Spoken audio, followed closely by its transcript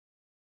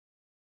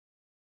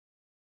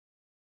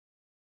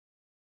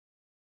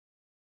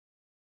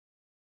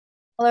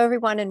Hello,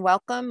 everyone, and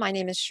welcome. My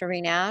name is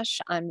Shireen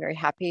Ash. I'm very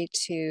happy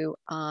to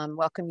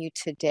welcome you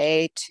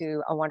today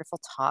to a wonderful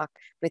talk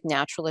with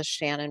naturalist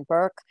Shannon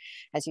Burke.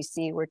 As you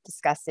see, we're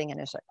discussing,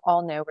 and as you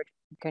all know, we're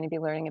going to be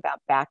learning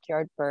about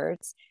backyard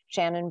birds.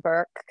 Shannon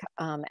Burke,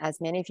 as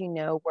many of you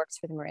know, works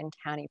for the Marin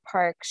County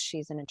Parks.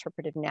 She's an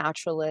interpretive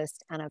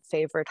naturalist and a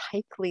favorite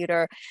hike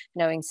leader,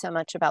 knowing so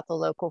much about the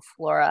local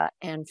flora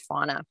and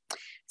fauna.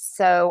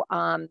 So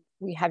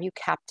we have you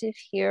captive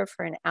here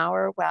for an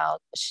hour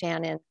while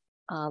Shannon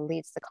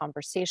leads the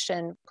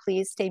conversation.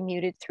 Please stay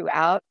muted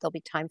throughout. There'll be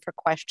time for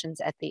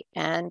questions at the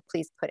end.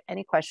 Please put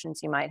any questions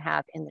you might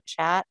have in the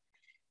chat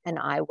and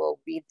I will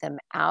read them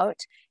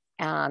out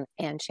and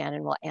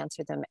Shannon will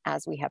answer them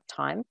as we have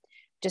time.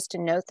 Just to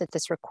note that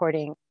this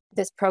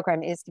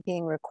program is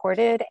being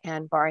recorded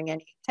and barring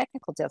any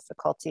technical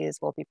difficulties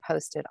will be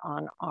posted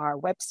on our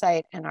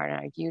website and on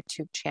our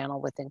YouTube channel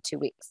within 2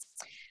 weeks.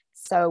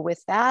 So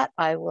with that,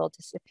 I will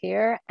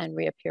disappear and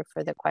reappear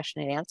for the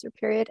question and answer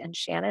period. And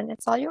Shannon,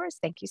 it's all yours.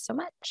 Thank you so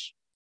much.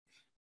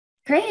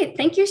 Great.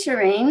 Thank you,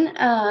 Shireen.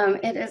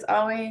 It is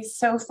always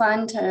so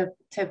fun to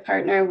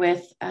partner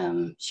with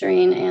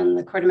Shireen and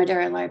the Corte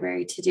Madera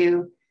Library to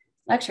do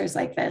lectures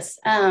like this.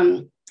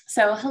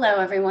 So hello,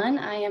 everyone.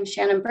 I am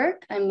Shannon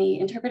Burke. I'm the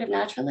interpretive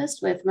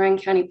naturalist with Marin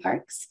County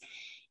Parks.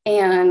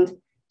 And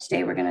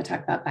today we're going to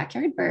talk about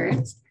backyard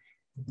birds.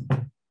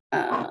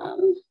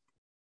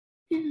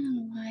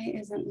 And why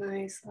isn't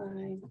my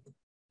slide?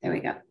 There we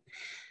go.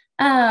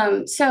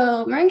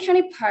 So Marin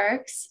County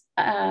Parks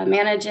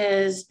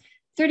manages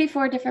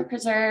 34 different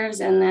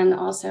preserves and then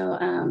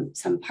also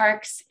some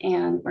parks,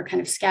 and we're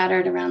kind of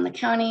scattered around the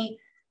county,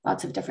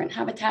 lots of different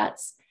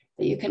habitats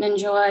that you can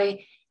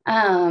enjoy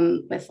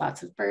with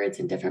lots of birds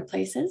in different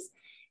places.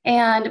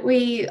 And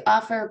we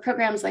offer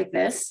programs like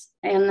this.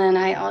 And then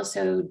I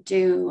also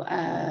do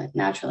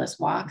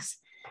naturalist walks.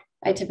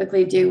 I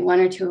typically do 1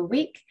 or 2 a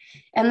week.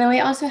 And then we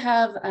also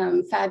have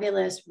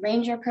fabulous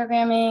ranger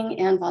programming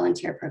and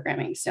volunteer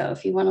programming. So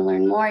if you want to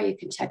learn more, you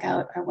can check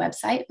out our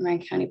website,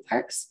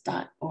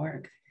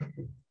 marincountyparks.org.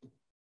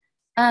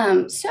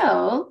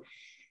 So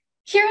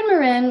here in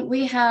Marin,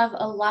 we have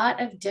a lot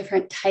of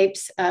different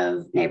types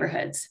of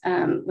neighborhoods,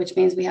 which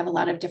means we have a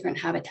lot of different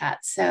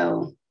habitats.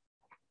 So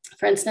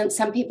for instance,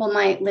 some people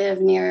might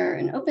live near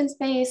an open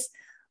space,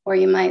 or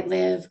you might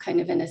live kind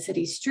of in a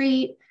city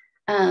street.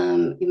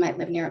 You might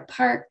live near a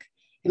park.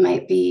 You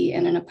might be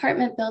in an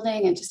apartment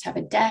building and just have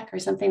a deck or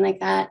something like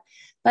that.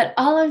 But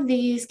all of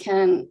these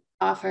can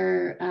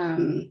offer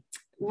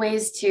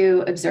ways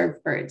to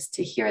observe birds,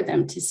 to hear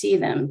them, to see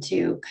them,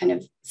 to kind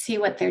of see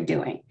what they're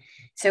doing.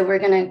 So we're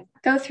going to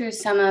go through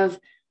some of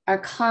our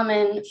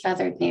common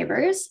feathered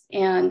neighbors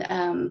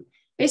and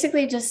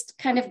basically just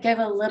kind of give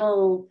a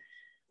little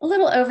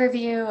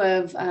overview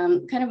of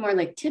kind of more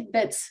like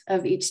tidbits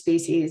of each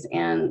species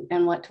and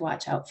what to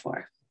watch out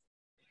for.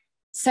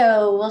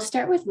 So we'll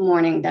start with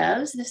mourning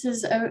doves. This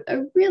is a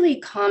really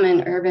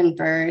common urban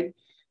bird.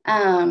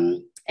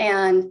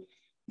 And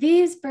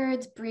these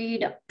birds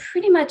breed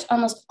pretty much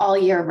almost all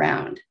year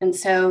round. And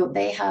so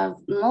they have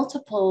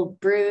multiple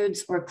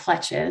broods or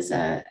clutches,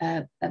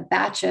 a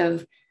batch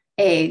of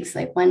eggs,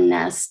 like one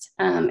nest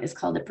is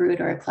called a brood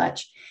or a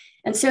clutch.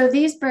 And so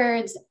these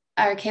birds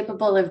are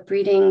capable of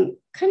breeding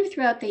kind of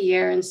throughout the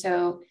year. And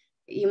so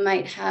you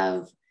might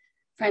have,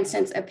 for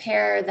instance, a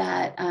pair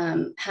that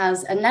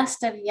has a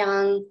nest of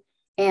young,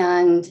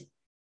 and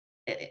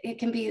it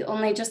can be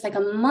only just like a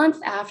month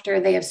after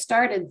they have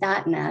started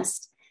that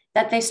nest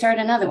that they start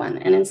another one.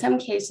 And in some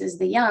cases,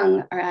 the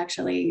young are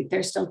actually,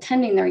 they're still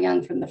tending their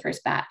young from the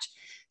first batch.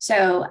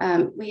 So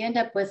we end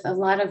up with a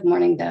lot of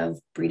mourning dove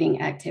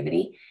breeding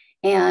activity.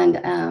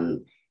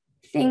 And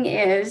thing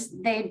is,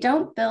 they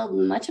don't build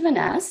much of a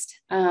nest.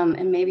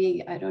 And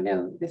maybe, I don't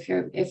know, if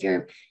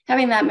you're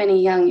having that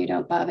many young, you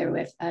don't bother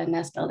with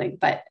nest building,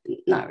 but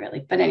not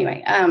really. But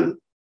anyway,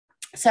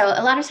 so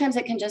a lot of times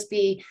it can just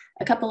be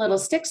a couple little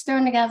sticks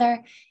thrown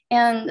together.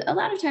 And a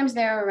lot of times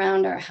they're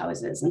around our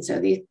houses. And so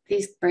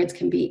these birds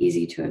can be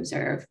easy to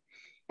observe.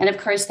 And of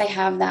course, they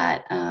have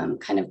that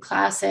kind of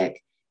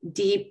classic,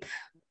 deep,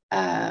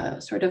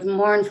 sort of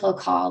mournful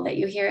call that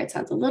you hear. It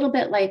sounds a little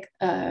bit like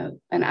an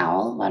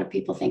owl. A lot of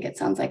people think it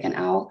sounds like an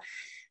owl,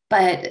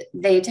 but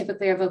they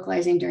typically are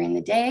vocalizing during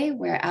the day,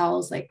 where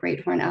owls like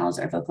great horned owls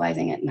are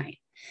vocalizing at night.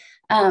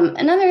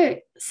 Another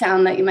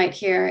sound that you might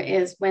hear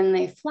is when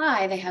they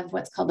fly, they have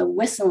what's called a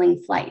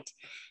whistling flight.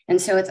 And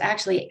so it's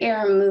actually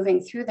air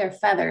moving through their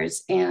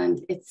feathers. And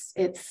it's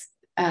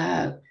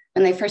when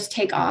they first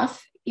take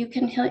off, you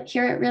can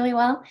hear it really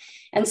well.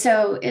 And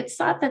so it's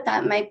thought that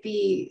that might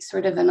be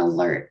sort of an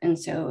alert. And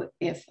so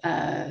if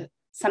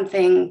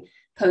something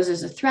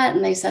poses a threat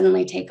and they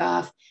suddenly take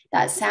off,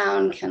 that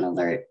sound can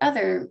alert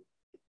other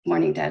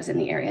mourning doves in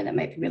the area that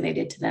might be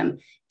related to them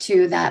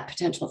to that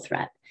potential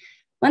threat.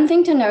 One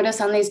thing to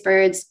notice on these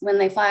birds when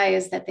they fly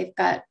is that they've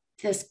got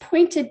this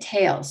pointed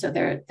tail. So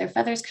their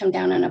feathers come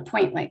down on a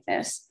point like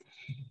this.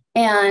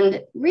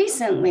 And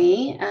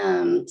recently,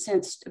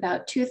 since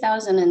about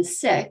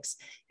 2006,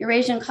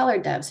 Eurasian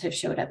collared doves have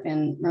showed up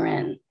in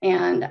Marin.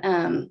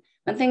 And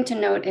One thing to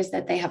note is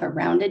that they have a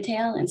rounded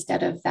tail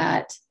instead of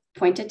that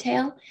pointed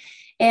tail.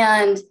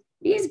 And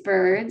these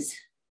birds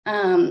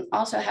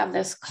also have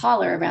this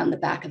collar around the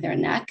back of their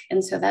neck.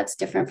 And so that's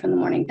different from the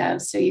mourning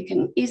doves. So you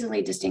can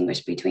easily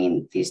distinguish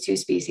between these two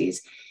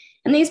species.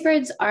 And these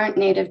birds aren't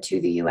native to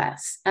the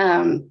US.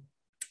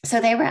 So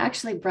they were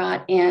actually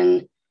brought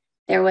in.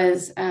 There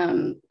was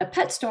a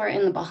pet store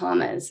in the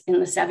Bahamas in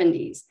the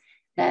 70s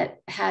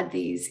that had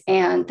these,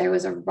 and there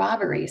was a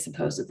robbery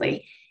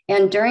supposedly.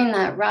 And during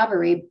that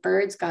robbery,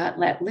 birds got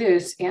let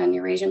loose and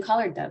Eurasian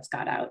collared doves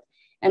got out.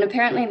 And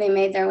apparently they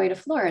made their way to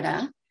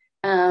Florida.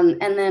 And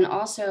then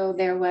also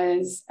there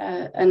was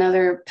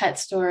another pet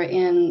store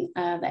in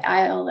the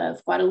Isle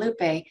of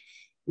Guadalupe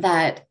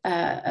that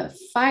a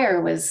fire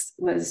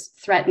was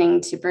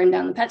threatening to burn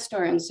down the pet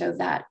store. And so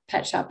that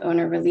pet shop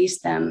owner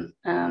released them,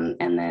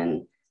 and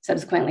then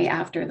subsequently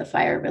after the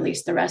fire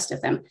released the rest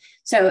of them.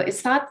 So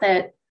it's thought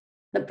that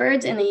the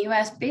birds in the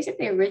US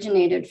basically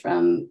originated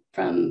from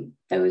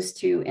those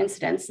two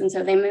incidents. And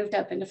so they moved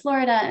up into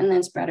Florida and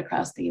then spread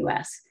across the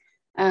US.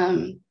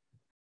 And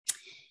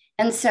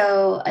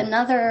so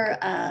another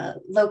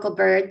local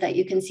bird that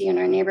you can see in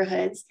our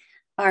neighborhoods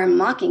are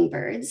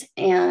mockingbirds.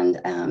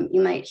 And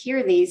you might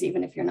hear these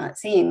even if you're not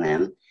seeing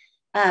them.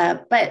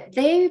 But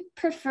they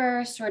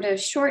prefer sort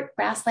of short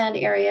grassland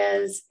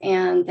areas,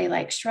 and they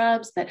like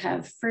shrubs that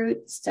have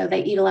fruit. So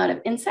they eat a lot of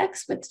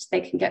insects, which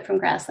they can get from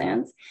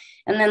grasslands.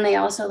 And then they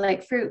also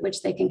like fruit,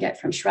 which they can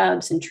get from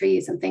shrubs and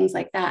trees and things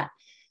like that.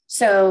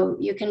 So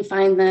you can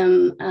find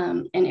them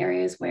in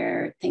areas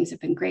where things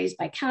have been grazed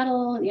by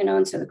cattle,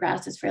 and so the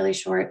grass is fairly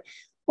short.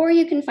 Or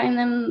you can find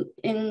them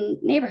in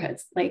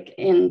neighborhoods, like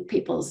in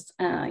people's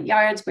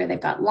yards where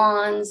they've got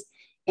lawns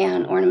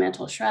and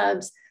ornamental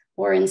shrubs,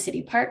 or in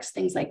city parks,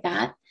 things like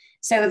that.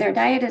 So their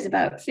diet is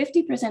about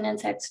 50%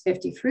 insects,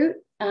 50 fruit.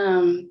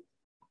 And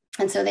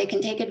so they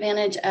can take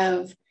advantage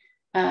of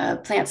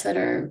plants that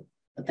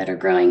are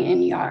growing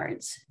in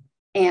yards.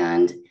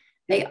 And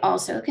they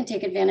also can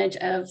take advantage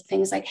of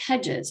things like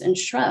hedges and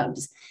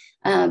shrubs,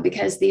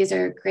 because these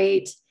are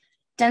great,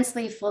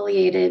 densely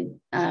foliated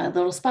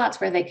little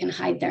spots where they can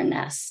hide their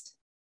nest.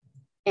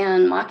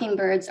 And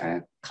mockingbirds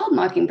are called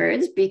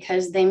mockingbirds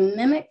because they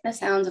mimic the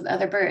sounds of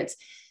other birds.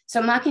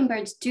 So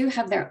mockingbirds do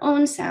have their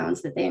own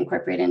sounds that they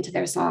incorporate into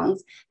their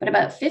songs, but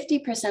about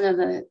 50%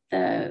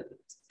 of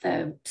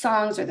the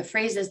songs or the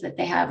phrases that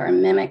they have are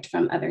mimicked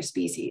from other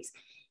species.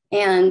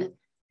 And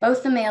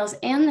both the males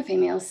and the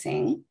females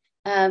sing.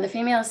 The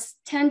females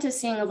tend to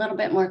sing a little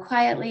bit more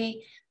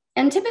quietly,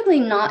 and typically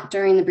not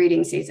during the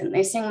breeding season.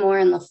 They sing more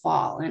in the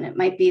fall, and it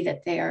might be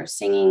that they are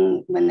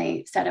singing when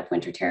they set up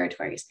winter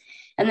territories.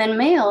 And then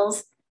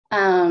males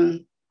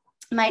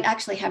might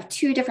actually have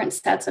two different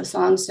sets of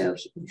songs. So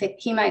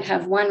he might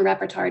have one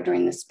repertoire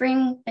during the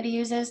spring that he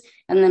uses,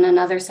 and then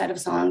another set of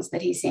songs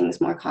that he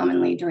sings more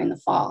commonly during the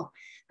fall.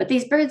 But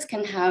these birds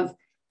can have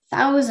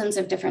thousands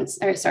of different,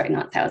 or sorry,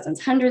 not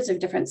thousands, hundreds of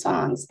different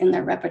songs in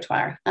their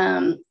repertoire.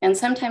 And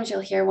sometimes you'll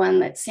hear one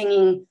that's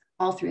singing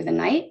all through the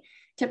night.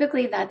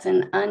 Typically that's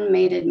an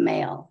unmated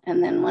male.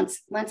 And then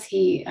once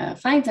he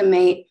finds a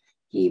mate,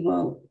 he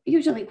will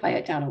usually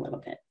quiet down a little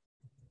bit.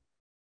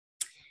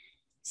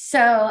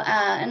 So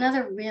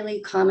another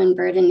really common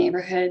bird in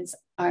neighborhoods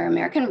are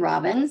American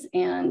robins.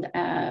 And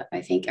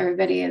I think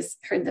everybody has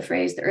heard the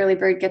phrase, the early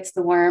bird gets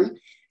the worm.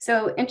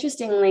 So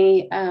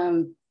interestingly,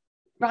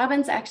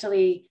 robins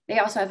actually, they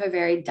also have a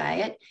varied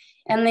diet,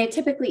 and they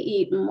typically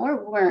eat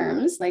more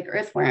worms, like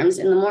earthworms,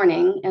 in the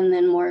morning, and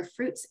then more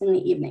fruits in the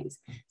evenings.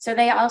 So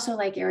they also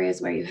like areas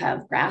where you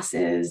have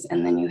grasses,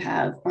 and then you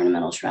have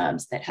ornamental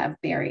shrubs that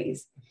have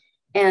berries.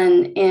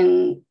 And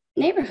in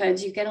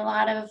neighborhoods, you get a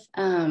lot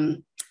of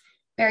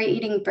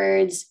berry-eating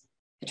birds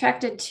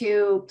attracted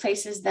to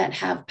places that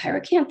have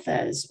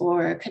pyracanthus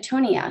or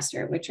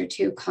cotoneaster, which are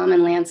two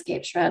common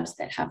landscape shrubs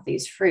that have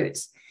these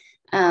fruits.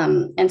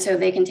 And so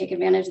they can take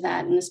advantage of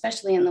that. And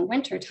especially in the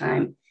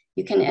wintertime,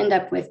 you can end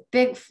up with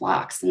big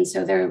flocks. And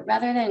so they're,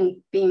 rather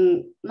than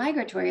being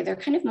migratory, they're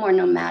kind of more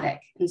nomadic.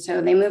 And so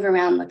they move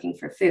around looking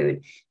for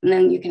food. And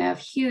then you can have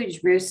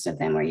huge roosts of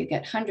them where you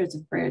get hundreds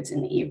of birds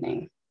in the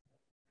evening.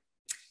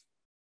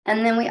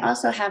 And then we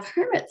also have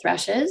hermit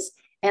thrushes,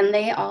 and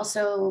they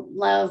also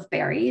love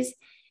berries.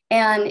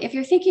 And if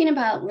you're thinking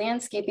about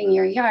landscaping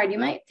your yard, you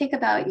might think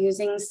about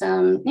using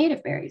some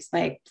native berries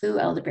like blue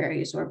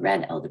elderberries or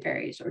red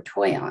elderberries or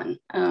toyon.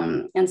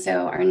 And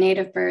so our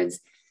native birds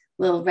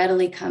will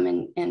readily come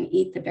and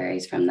eat the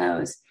berries from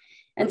those.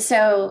 And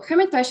so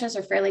hermit thrushes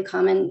are fairly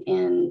common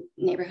in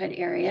neighborhood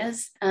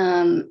areas.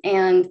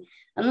 And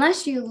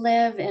unless you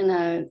live in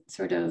a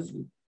sort of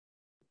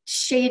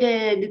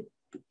shaded,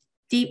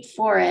 deep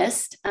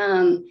forest,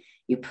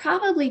 you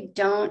probably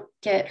don't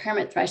get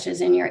hermit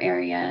thrushes in your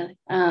area,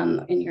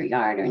 in your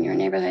yard or in your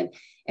neighborhood,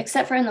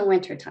 except for in the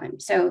wintertime.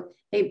 So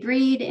they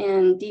breed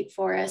in deep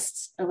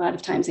forests, a lot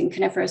of times in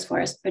coniferous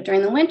forests, but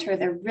during the winter,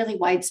 they're really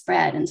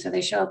widespread. And so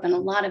they show up in a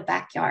lot of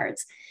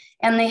backyards.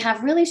 And they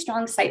have really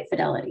strong site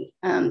fidelity,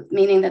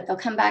 meaning that they'll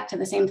come back to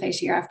the same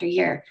place year after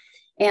year.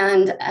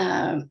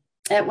 And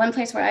at one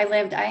place where I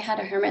lived, I had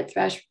a hermit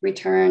thrush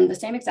return, the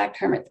same exact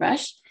hermit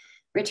thrush,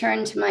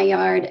 return to my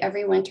yard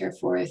every winter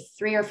for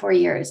 3 or 4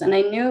 years. And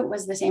I knew it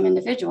was the same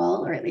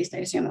individual, or at least I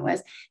assume it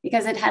was,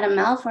 because it had a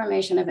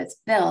malformation of its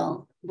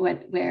bill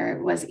where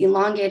it was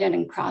elongated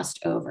and crossed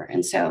over.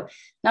 And so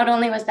not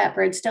only was that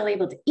bird still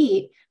able to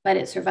eat, but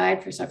it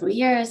survived for several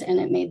years and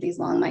it made these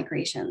long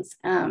migrations.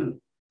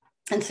 And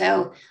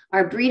so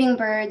our breeding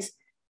birds,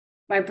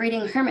 our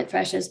breeding hermit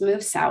thrushes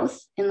move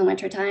south in the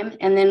wintertime,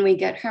 and then we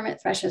get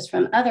hermit thrushes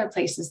from other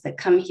places that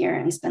come here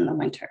and spend the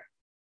winter.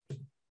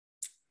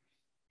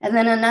 And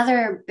then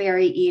another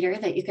berry eater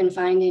that you can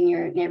find in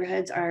your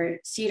neighborhoods are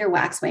cedar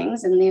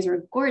waxwings, and these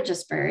are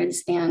gorgeous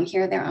birds, and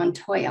here they're on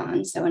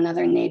toyon, so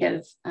another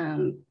native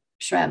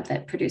shrub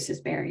that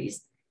produces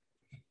berries.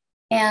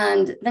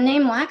 And the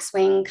name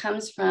waxwing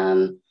comes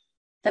from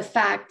the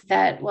fact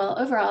that, well,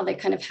 overall, they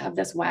kind of have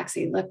this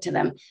waxy look to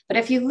them. But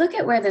if you look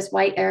at where this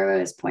white arrow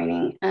is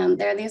pointing,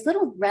 there are these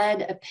little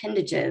red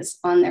appendages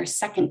on their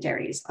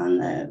secondaries, on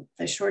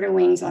the shorter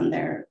wings on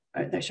the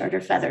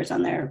shorter feathers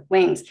on their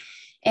wings.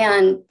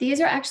 And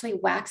these are actually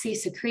waxy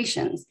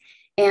secretions.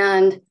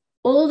 And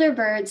older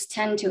birds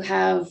tend to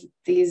have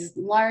these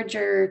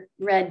larger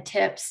red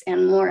tips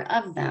and more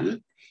of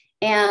them.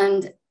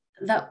 And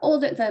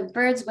the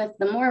birds with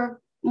the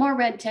more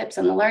red tips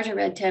and the larger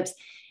red tips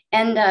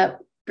end up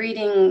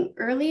breeding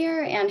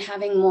earlier and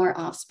having more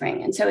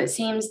offspring. And so it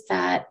seems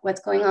that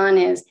what's going on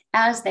is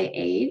as they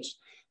age,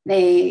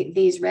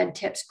 these red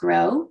tips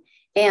grow,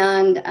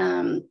 and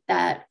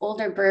that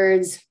older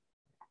birds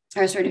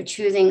are sort of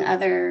choosing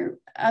other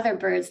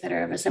birds that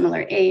are of a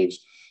similar age.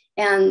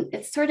 And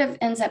it sort of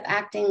ends up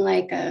acting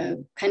like a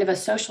kind of a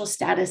social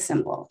status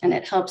symbol, and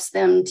it helps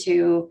them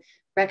to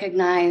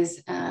recognize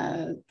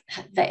the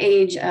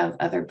age of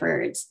other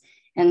birds.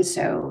 And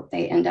so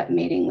they end up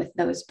mating with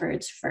those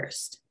birds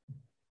first.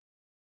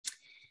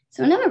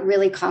 So another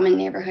really common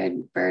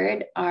neighborhood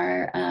bird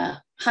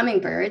are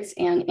hummingbirds,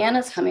 and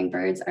Anna's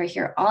hummingbirds are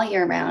here all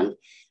year round.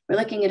 We're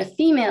looking at a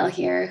female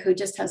here who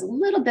just has a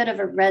little bit of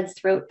a red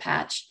throat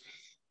patch,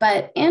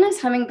 but Anna's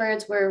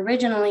hummingbirds were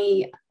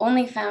originally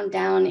only found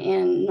down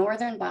in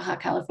northern Baja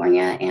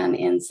California and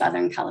in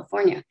Southern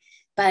California.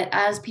 But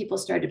as people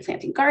started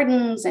planting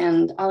gardens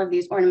and all of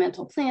these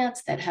ornamental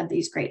plants that had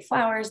these great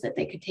flowers that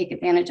they could take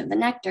advantage of the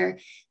nectar,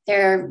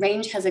 their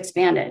range has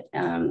expanded.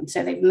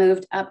 So they've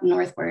moved up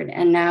northward,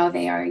 and now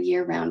they are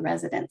year-round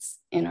residents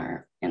in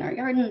our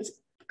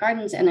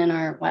gardens and in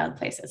our wild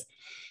places.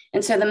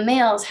 And so the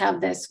males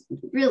have this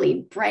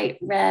really bright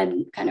red,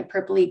 kind of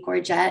purpley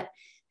gorget,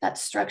 that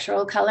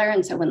structural color.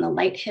 And so when the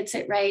light hits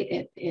it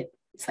right,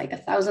 it's like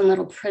 1,000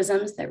 little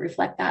prisms that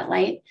reflect that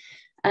light.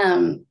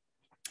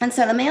 And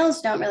so the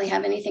males don't really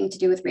have anything to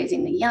do with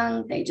raising the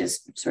young. They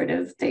just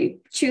they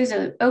choose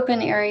an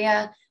open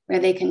area where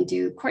they can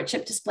do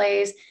courtship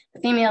displays.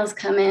 The females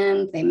come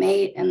in, they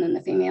mate, and then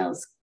the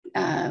females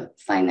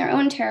find their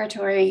own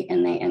territory,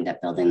 and they end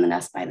up building the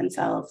nest by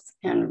themselves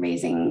and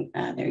raising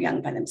their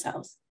young by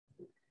themselves.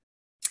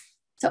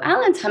 So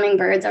Allen's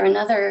hummingbirds are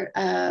another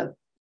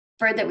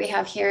bird that we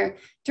have here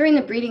during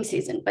the breeding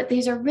season, but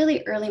these are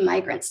really early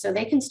migrants. So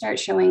they can start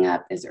showing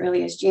up as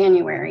early as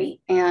January.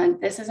 And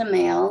this is a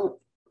male,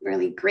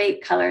 really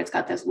great color. It's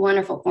got this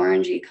wonderful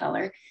orangey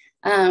color.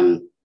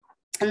 And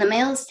the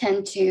males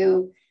tend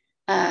to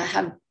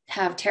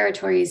have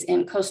territories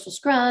in coastal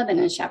scrub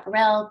and in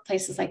chaparral,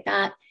 places like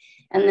that.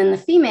 And then the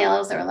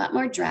females are a lot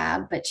more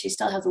drab, but she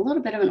still has a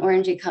little bit of an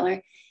orangey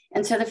color.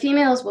 And so the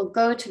females will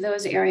go to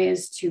those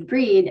areas to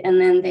breed, and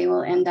then they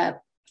will end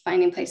up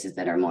finding places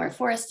that are more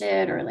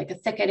forested or like a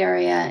thicket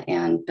area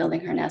and building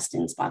her nest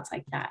in spots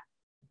like that.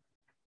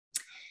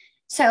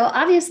 So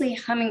obviously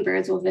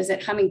hummingbirds will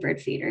visit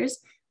hummingbird feeders,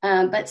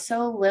 but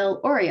so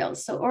will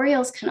orioles. So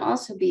orioles can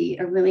also be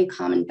a really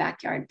common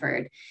backyard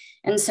bird.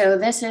 And so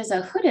this is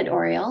a hooded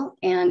oriole,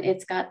 and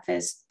it's got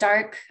this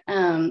dark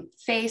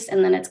face,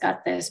 and then it's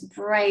got this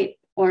bright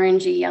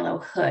orangey yellow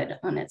hood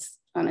on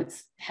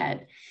its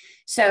head.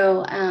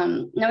 So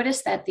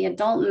notice that the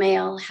adult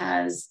male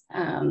has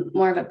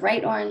more of a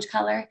bright orange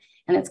color,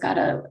 and it's got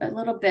a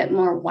little bit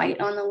more white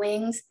on the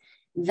wings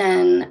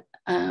than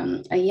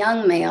a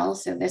young male.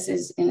 So this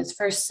is in its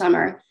first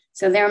summer.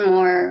 So they're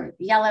more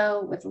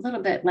yellow with a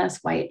little bit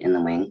less white in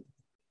the wing.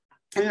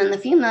 And then the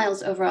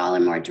females overall are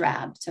more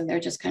drab. So they're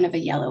just kind of a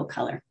yellow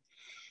color.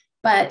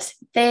 But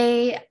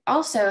they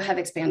also have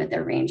expanded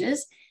their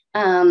ranges.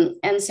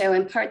 And so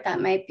in part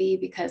that might be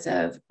because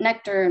of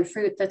nectar and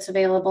fruit that's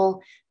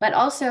available, but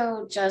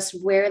also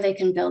just where they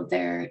can build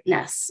their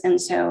nests. And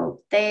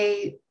so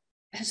they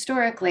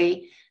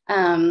historically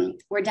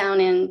were down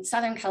in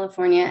Southern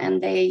California,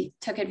 and they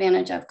took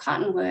advantage of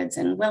cottonwoods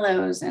and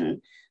willows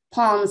and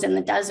palms in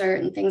the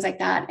desert and things like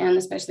that, and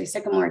especially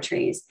sycamore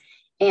trees.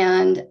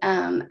 And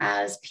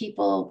as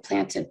people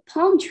planted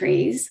palm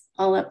trees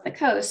all up the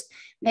coast,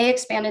 they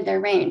expanded their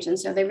range. And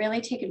so they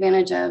really take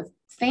advantage of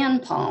fan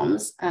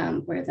palms,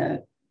 where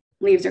the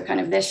leaves are kind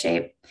of this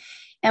shape.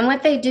 And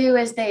what they do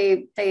is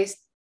they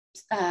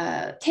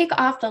take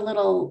off the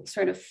little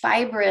sort of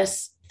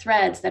fibrous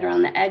threads that are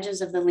on the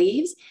edges of the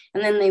leaves,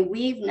 and then they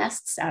weave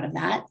nests out of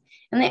that.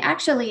 And they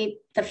actually,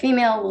 the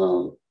female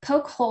will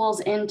poke holes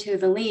into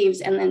the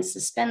leaves and then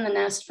suspend the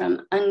nest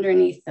from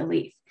underneath the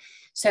leaf.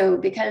 So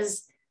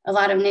because a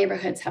lot of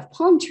neighborhoods have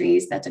palm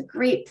trees, that's a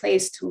great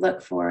place to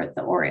look for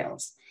the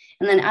orioles.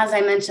 And then, as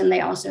I mentioned,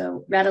 they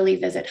also readily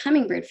visit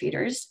hummingbird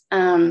feeders.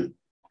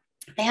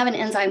 They have an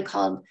enzyme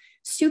called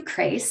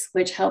sucrase,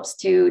 which helps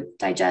to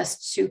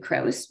digest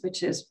sucrose,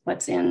 which is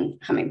what's in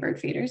hummingbird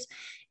feeders.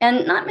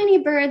 And not many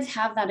birds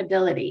have that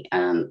ability.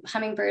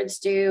 Hummingbirds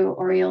do,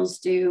 orioles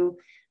do,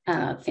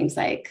 things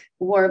like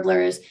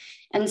warblers.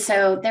 And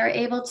so they're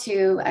able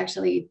to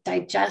actually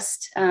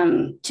digest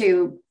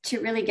to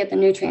really get the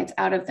nutrients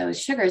out of those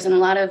sugars. And a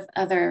lot of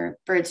other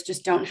birds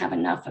just don't have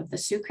enough of the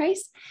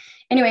sucrase.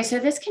 Anyway, so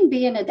this can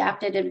be an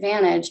adapted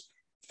advantage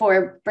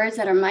for birds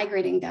that are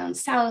migrating down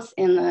south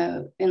in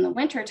the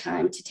winter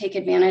time to take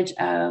advantage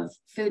of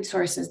food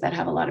sources that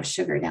have a lot of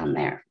sugar down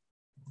there.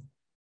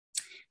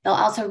 They'll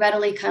also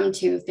readily come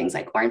to things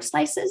like orange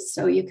slices.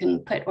 So you can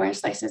put orange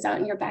slices out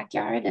in your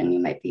backyard and you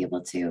might be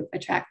able to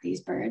attract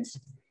these birds.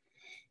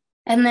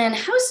 And then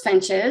house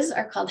finches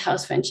are called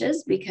house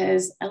finches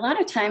because a lot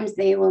of times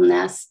they will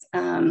nest,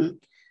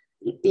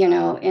 you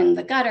know, in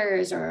the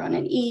gutters or on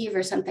an eave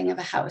or something of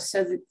a house.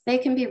 So that they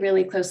can be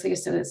really closely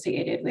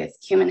associated with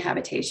human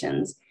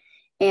habitations.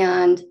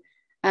 And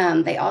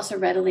they also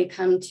readily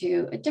come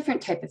to a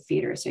different type of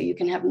feeder. So you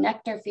can have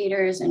nectar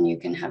feeders and you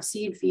can have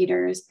seed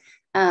feeders.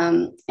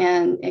 And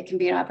it can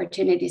be an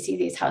opportunity to see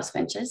these house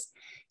finches.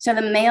 So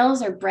the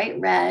males are bright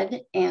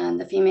red and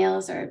the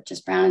females are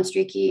just brown and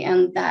streaky.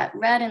 And that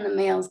red in the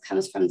males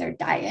comes from their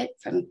diet,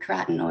 from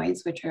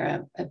carotenoids, which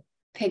are a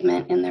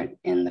pigment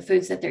in the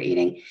foods that they're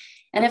eating.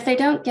 And if they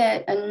don't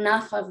get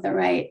enough of the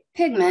right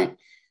pigment,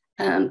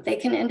 they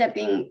can end up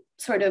being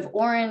sort of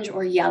orange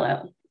or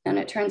yellow. And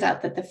it turns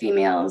out that the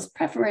females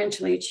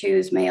preferentially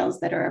choose males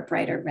that are a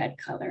brighter red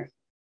color.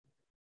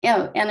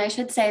 Oh, and I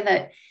should say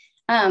that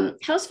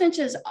house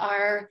finches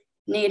are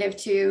native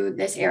to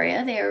this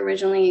area. They are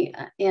originally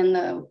in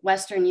the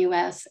Western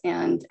US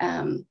and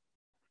down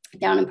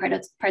in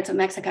parts of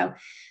Mexico,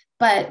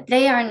 but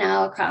they are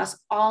now across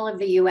all of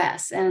the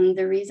US. And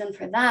the reason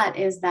for that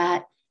is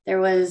that there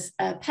was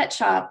a pet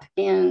shop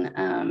in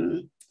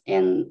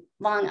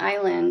Long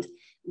Island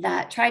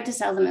that tried to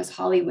sell them as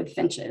Hollywood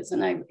finches.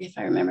 And if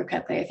I remember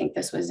correctly, I think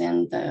this was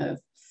in the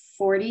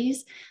 40s.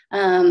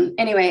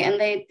 Anyway, and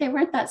they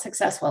weren't that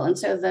successful. And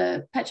so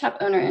the pet shop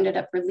owner ended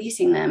up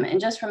releasing them. And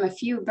just from a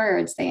few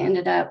birds, they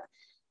ended up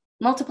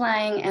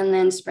multiplying and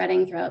then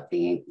spreading throughout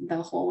the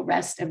whole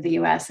rest of the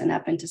US and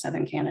up into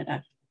southern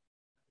Canada.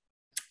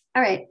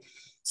 All right,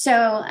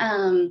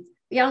 so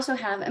we also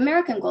have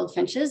American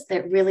goldfinches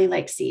that really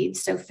like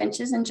seeds. So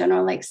finches in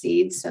general like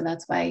seeds. So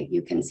that's why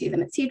you can see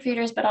them at seed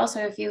feeders. But also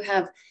if you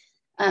have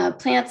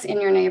plants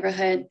in your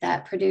neighborhood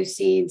that produce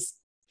seeds,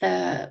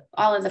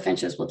 all of the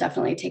finches will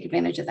definitely take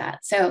advantage of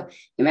that. So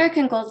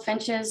American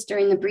goldfinches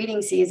during the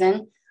breeding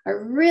season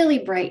are really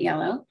bright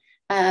yellow.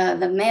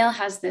 The male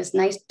has this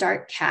nice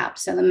dark cap.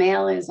 So the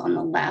male is on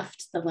the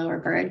left, the lower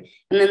bird,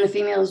 and then the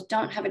females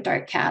don't have a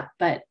dark cap,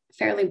 but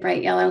fairly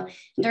bright yellow.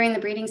 And during the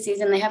breeding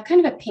season, they have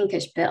kind of a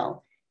pinkish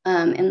bill.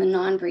 In the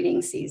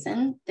non-breeding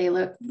season, they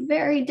look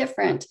very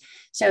different.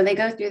 So they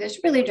go through this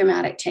really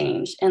dramatic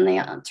change and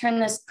they turn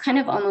this kind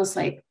of almost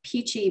like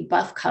peachy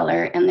buff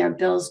color and their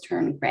bills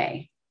turn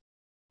gray.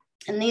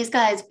 And these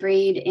guys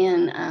breed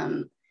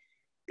in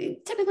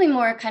typically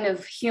more kind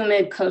of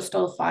humid,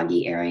 coastal,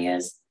 foggy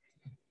areas,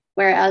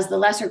 whereas the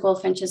lesser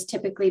goldfinches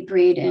typically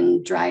breed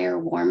in drier,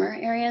 warmer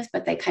areas,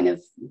 but they kind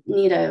of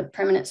need a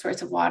permanent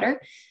source of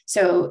water.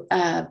 So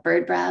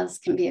bird baths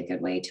can be a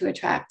good way to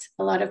attract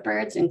a lot of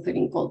birds,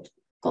 including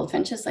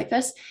goldfinches like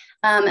this.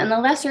 And the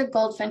lesser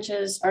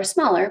goldfinches are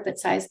smaller, but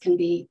size can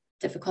be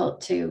difficult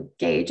to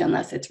gauge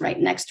unless it's right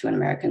next to an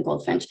American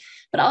goldfinch.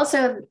 But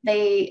also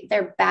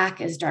their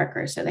back is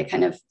darker. So they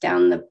kind of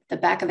down the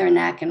back of their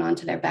neck and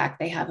onto their back,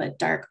 they have a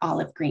dark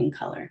olive green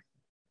color.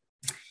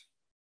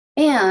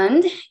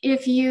 And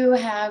if you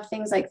have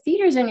things like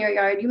feeders in your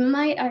yard, you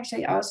might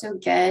actually also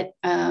get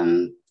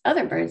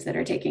other birds that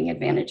are taking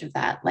advantage of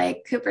that,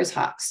 like Cooper's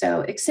hawks.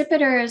 So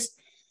accipiters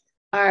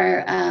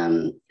are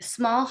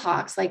small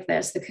hawks like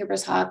this, the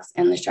Cooper's hawks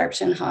and the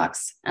sharp-shinned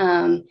hawks.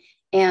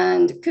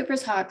 And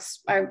Cooper's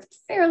hawks are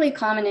fairly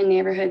common in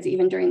neighborhoods,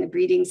 even during the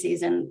breeding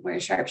season, where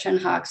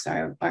sharp-shinned hawks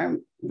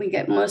we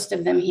get most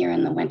of them here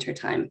in the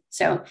wintertime.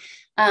 So,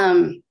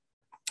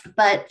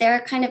 but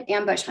they're kind of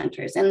ambush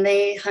hunters and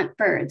they hunt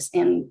birds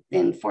in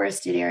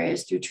forested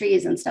areas through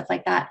trees and stuff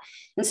like that.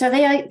 And so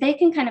they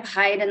can kind of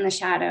hide in the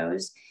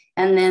shadows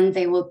and then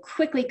they will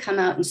quickly come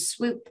out and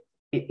swoop,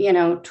 you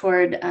know,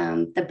 toward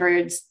the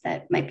birds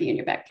that might be in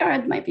your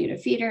backyard, might be at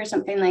a feeder or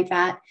something like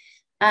that.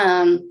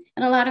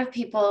 And a lot of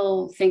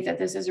people think that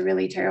this is a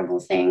really terrible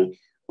thing.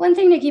 One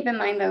thing to keep in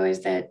mind though,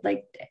 is that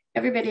like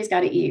everybody's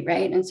got to eat,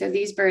 right? And so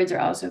these birds are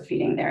also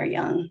feeding their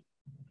young.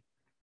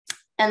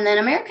 And then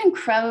American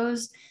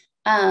crows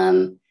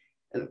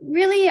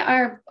really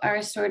are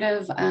sort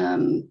of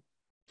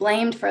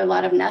blamed for a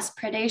lot of nest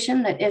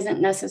predation that isn't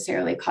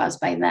necessarily caused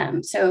by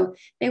them. So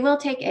they will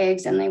take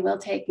eggs and they will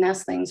take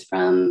nestlings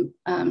from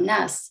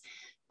nests.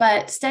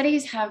 But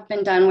studies have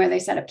been done where they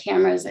set up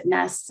cameras at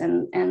nests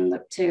and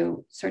look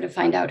to sort of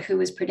find out who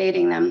was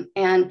predating them.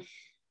 And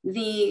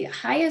the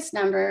highest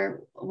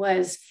number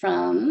was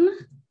from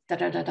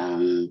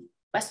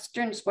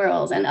Western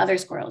squirrels and other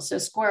squirrels. So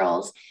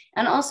squirrels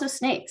and also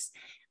snakes.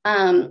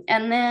 And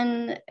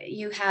then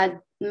you had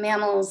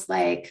mammals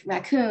like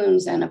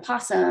raccoons and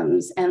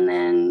opossums, and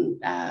then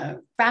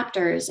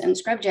raptors and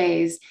scrub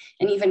jays,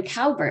 and even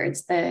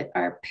cowbirds that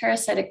are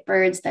parasitic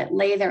birds that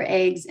lay their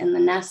eggs in the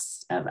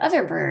nests of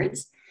other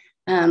birds.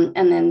 And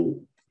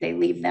then they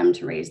leave them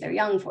to raise their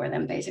young for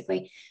them,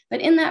 basically.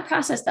 But in that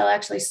process, they'll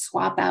actually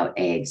swap out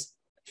eggs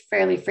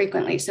fairly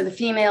frequently. So the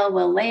female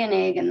will lay an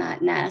egg in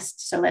that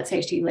nest. So let's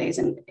say she lays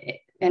an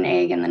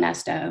egg in the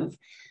nest of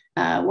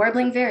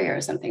warbling vireo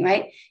or something,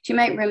 right? She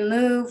might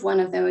remove one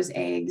of those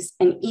eggs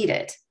and eat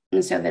it.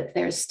 And so that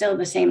there's still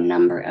the same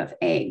number of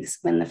eggs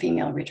when the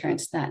female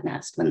returns to that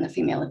nest, when the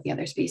female of the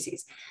other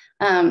species.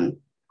 And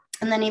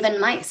then even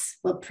mice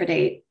will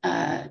predate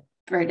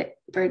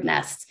bird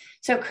nests.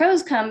 So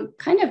crows come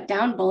kind of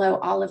down below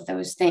all of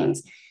those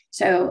things.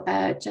 So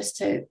just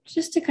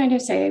to kind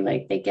of say,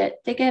 like, they get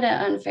an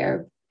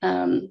unfair,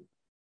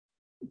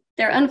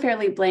 they're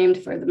unfairly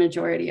blamed for the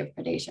majority of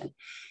predation.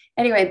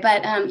 Anyway,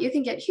 but you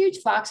can get huge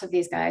flocks of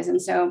these guys. And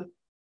so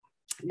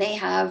they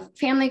have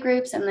family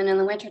groups. And then in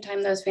the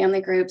wintertime, those family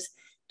groups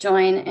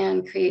join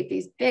and create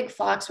these big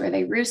flocks where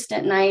they roost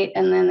at night.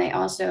 And then they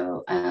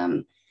also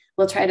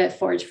will try to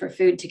forage for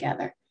food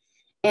together.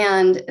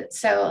 And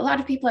so a lot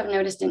of people have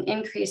noticed an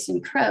increase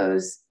in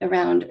crows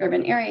around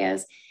urban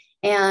areas.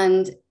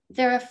 And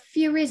there are a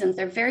few reasons.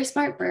 They're very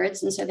smart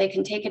birds. And so they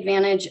can take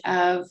advantage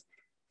of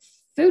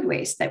food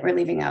waste that we're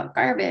leaving out,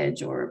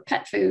 garbage or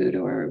pet food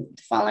or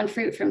fallen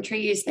fruit from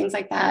trees, things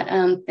like that.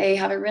 They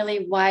have a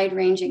really wide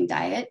ranging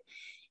diet.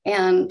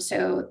 And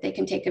so they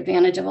can take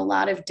advantage of a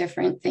lot of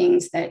different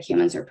things that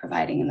humans are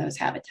providing in those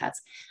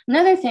habitats.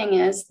 Another thing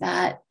is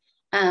that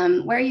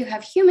where you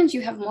have humans,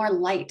 you have more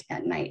light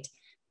at night.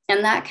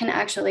 And that can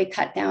actually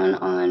cut down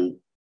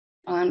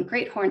on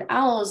great horned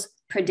owls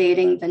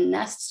predating the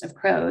nests of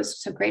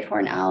crows. So great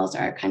horned owls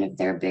are kind of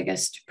their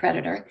biggest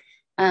predator.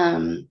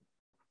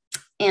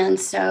 And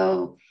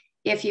so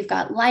if you've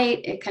got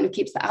light, it kind of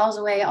keeps the owls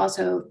away.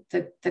 Also,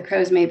 the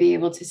crows may be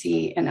able to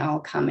see an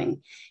owl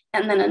coming.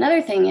 And then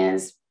another thing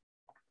is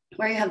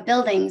where you have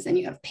buildings and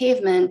you have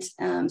pavement,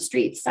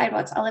 streets,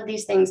 sidewalks, all of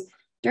these things,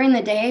 during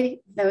the day,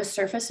 those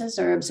surfaces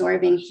are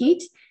absorbing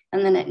heat.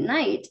 And then at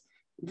night,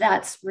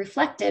 that's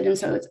reflected. And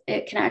so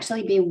it can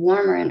actually be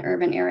warmer in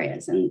urban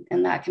areas.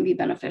 And that can be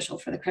beneficial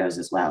for the crows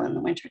as well in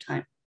the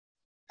wintertime.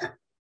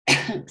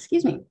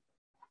 Excuse me.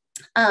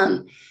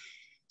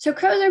 So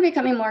crows are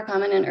becoming more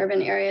common in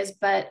urban areas,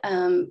 but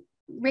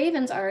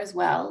ravens are as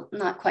well,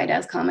 not quite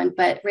as common,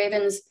 but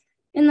ravens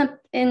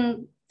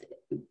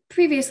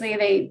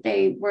previously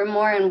they were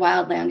more in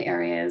wildland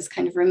areas,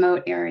 kind of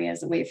remote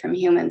areas away from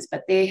humans,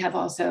 but they have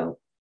also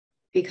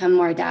become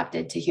more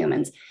adapted to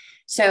humans.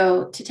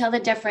 So to tell the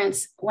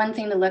difference, one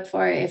thing to look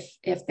for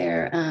if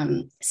they're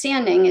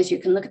standing is you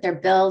can look at their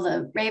bill.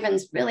 The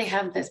ravens really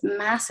have this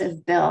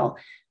massive bill.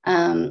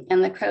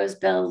 And the crow's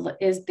bill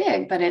is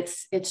big, but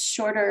it's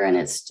shorter and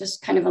it's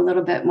just kind of a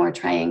little bit more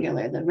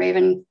triangular. The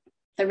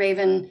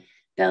raven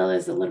bill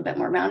is a little bit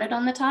more rounded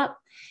on the top.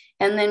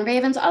 And then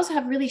ravens also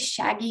have really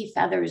shaggy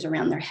feathers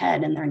around their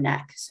head and their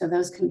neck. So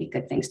those can be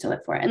good things to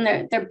look for.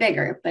 And they're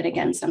bigger, but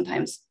again,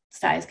 sometimes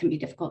size can be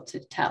difficult to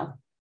tell.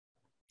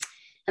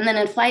 And then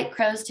in flight,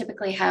 crows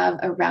typically have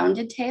a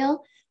rounded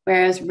tail,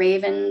 whereas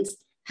ravens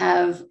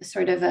have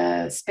sort of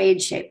a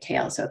spade-shaped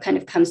tail. So it kind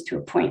of comes to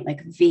a point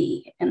like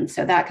V. And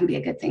so that can be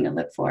a good thing to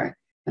look for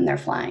when they're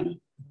flying.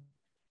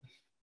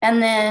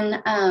 And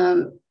then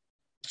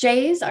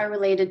jays are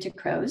related to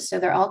crows. So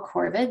they're all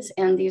corvids,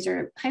 and these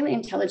are highly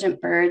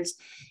intelligent birds.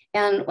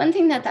 And one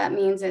thing that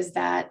means is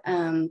that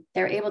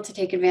they're able to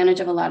take advantage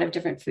of a lot of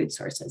different food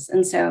sources.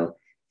 And so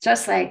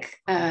just like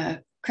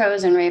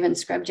crows and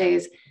ravens, scrub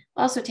jays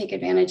also take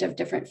advantage of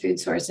different food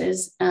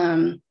sources.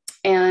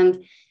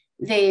 And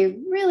they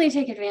really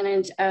take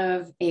advantage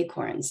of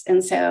acorns.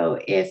 And so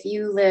if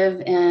you live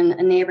in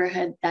a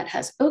neighborhood that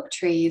has oak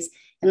trees,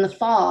 in the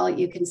fall,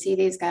 you can see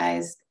these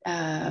guys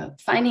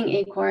finding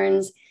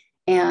acorns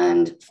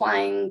and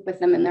flying with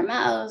them in their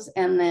mouths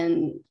and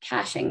then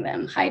caching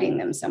them, hiding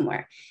them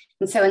somewhere.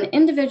 And so an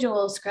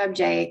individual scrub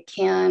jay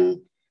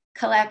can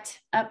collect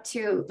up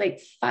to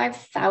like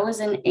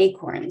 5,000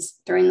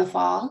 acorns during the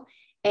fall,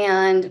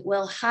 and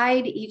will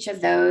hide each of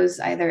those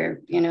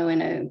either, in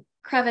a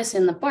crevice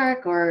in the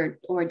bark or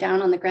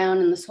down on the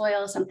ground in the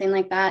soil, something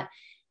like that.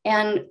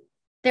 And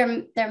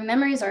their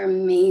memories are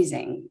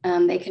amazing.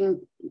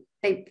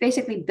 They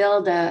basically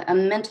build a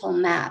mental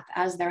map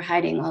as they're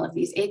hiding all of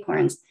these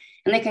acorns,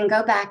 and they can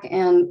go back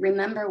and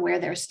remember where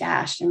they're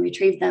stashed and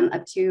retrieve them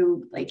up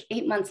to like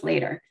 8 months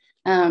later.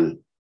 And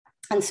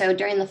so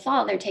during the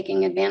fall, they're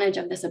taking advantage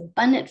of this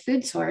abundant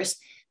food source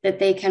that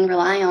they can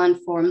rely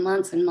on for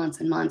months and months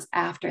and months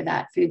after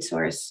that food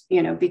source,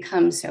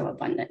 becomes so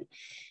abundant.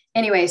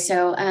 Anyway,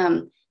 so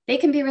they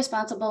can be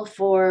responsible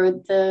for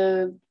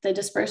the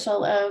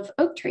dispersal of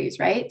oak trees,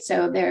 right?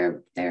 So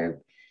they're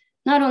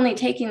not only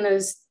taking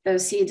those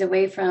seeds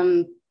away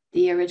from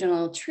the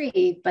original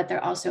tree, but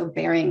they're also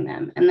burying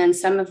them. And then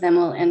some of them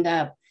will end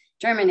up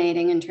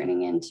germinating and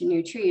turning into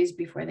new trees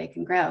before they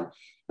can grow.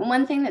 And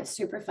one thing that's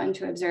super fun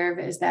to observe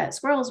is that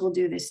squirrels will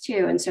do this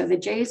too. And so the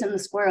jays and the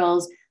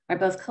squirrels are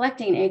both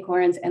collecting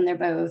acorns and they're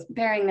both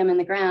burying them in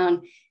the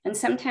ground. And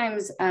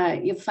sometimes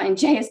you'll find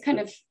jays kind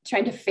of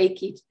trying to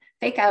fake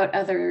out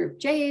other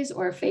jays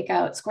or fake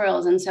out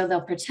squirrels. And so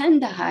they'll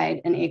pretend to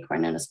hide an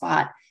acorn in a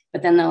spot,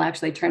 but then they'll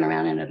actually turn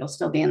around and it'll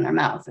still be in their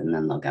mouth. And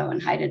then they'll go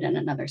and hide it in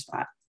another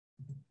spot.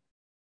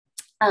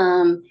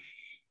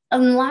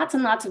 And lots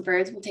of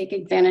birds will take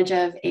advantage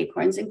of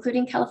acorns,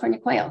 including California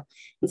quail.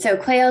 And so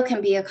quail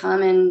can be a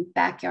common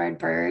backyard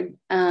bird.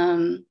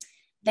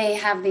 They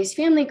have these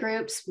family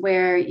groups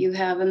where you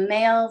have a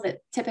male that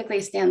typically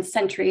stands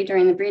sentry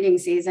during the breeding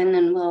season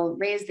and will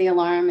raise the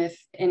alarm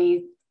if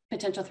any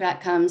potential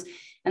threat comes.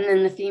 And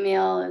then the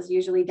female is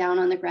usually down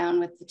on the ground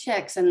with the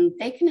chicks, and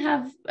they can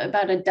have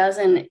about a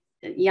dozen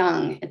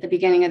young at the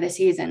beginning of the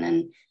season.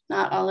 And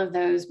not all of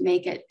those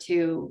make it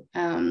to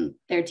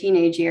their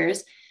teenage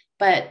years,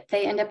 but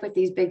they end up with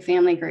these big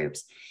family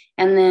groups.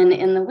 And then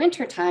in the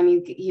wintertime,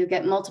 you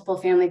get multiple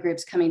family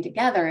groups coming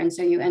together. And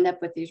so you end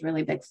up with these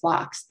really big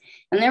flocks.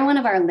 And they're one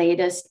of our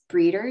latest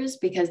breeders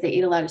because they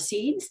eat a lot of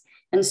seeds.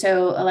 And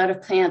so a lot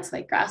of plants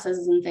like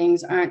grasses and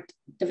things aren't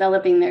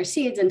developing their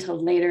seeds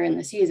until later in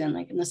the season,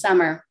 like in the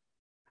summer.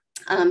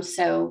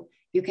 So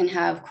you can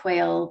have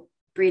quail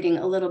breeding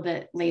a little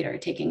bit later,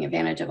 taking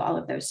advantage of all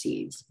of those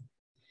seeds.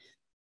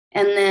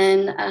 And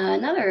then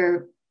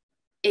another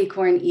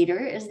acorn eater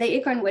is the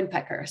acorn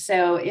woodpecker.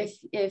 So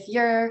if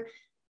your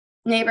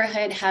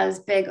neighborhood has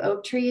big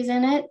oak trees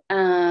in it,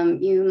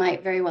 you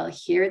might very well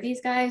hear these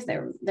guys.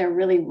 They're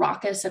really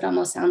raucous. It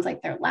almost sounds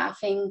like they're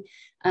laughing.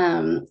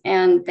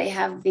 And they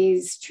have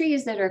these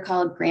trees that are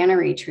called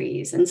granary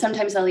trees. And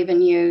sometimes they'll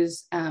even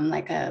use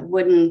like a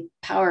wooden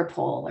power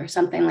pole or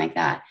something like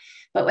that.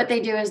 But what they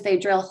do is they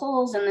drill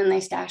holes and then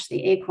they stash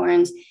the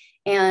acorns,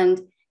 and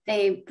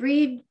they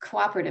breed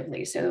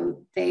cooperatively.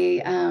 So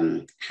they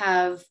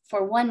have,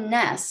 for one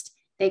nest,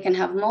 they can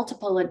have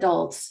multiple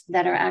adults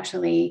that are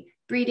actually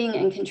breeding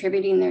and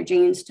contributing their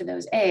genes to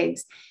those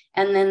eggs.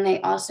 And then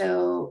they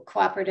also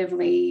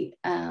cooperatively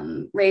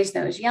raise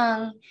those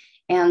young,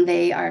 and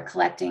they are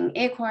collecting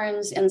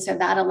acorns. And so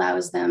that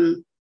allows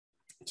them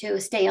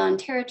to stay on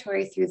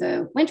territory through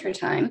the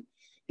wintertime,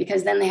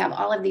 because then they have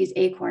all of these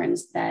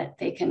acorns that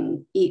they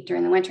can eat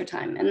during the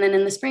wintertime. And then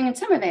in the spring and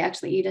summer, they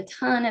actually eat a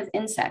ton of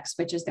insects,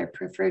 which is their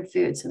preferred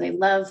food. So they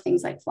love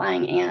things like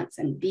flying ants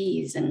and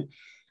bees and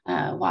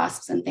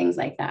wasps and things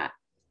like that.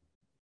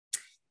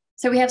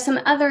 So we have some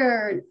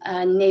other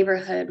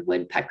neighborhood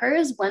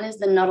woodpeckers. One is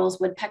the Nuttall's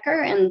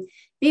woodpecker, and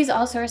these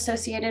also are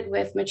associated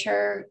with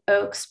mature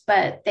oaks,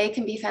 but they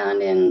can be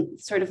found in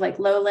sort of like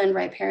lowland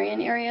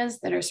riparian areas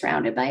that are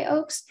surrounded by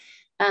oaks.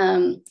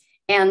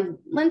 And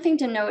one thing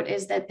to note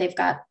is that they've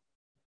got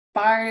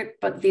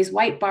these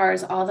white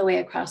bars all the way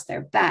across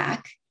their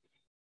back.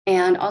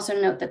 And also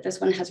note that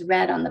this one has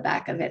red on the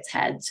back of its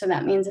head. So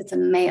that means it's a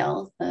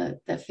male.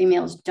 The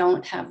females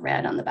don't have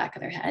red on the back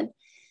of their head.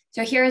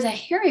 So here is a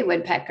hairy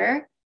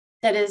woodpecker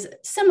that is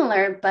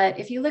similar, but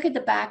if you look at the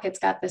back, it's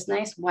got this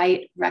nice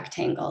white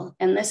rectangle.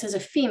 And this is a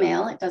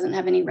female. It doesn't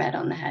have any red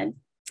on the head.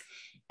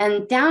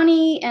 And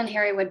downy and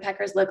hairy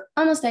woodpeckers look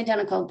almost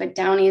identical, but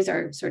downies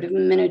are sort of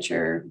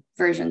miniature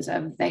versions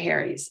of the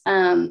hairies.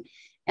 And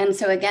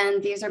so again,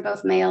 these are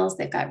both males.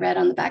 They've got red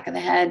on the back of the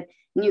head,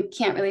 and you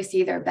can't really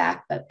see their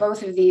back, but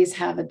both of these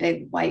have a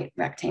big white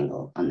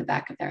rectangle on the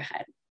back of their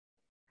head.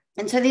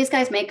 And so these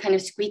guys make kind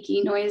of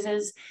squeaky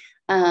noises.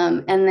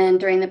 And then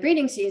during the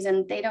breeding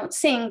season, they don't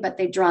sing, but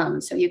they drum.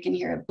 So you can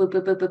hear a boop,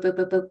 boop, boop, boop, boop,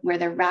 boop, boop, where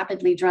they're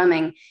rapidly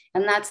drumming.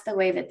 And that's the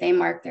way that they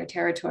mark their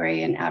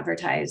territory and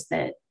advertise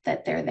that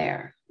they're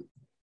there.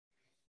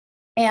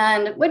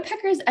 And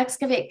woodpeckers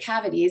excavate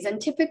cavities, and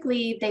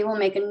typically they will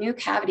make a new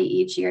cavity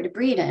each year to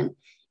breed in.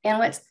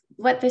 And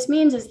what this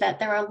means is that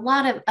there are a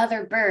lot of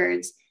other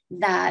birds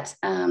that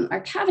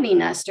are cavity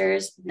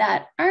nesters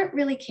that aren't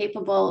really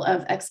capable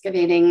of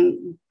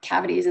excavating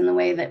cavities in the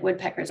way that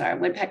woodpeckers are.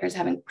 Woodpeckers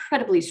have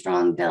incredibly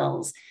strong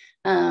bills.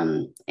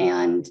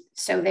 And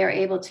so they're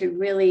able to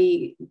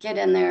really get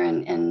in there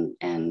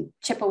and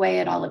chip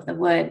away at all of the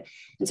wood.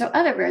 And so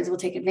other birds will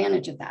take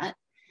advantage of that.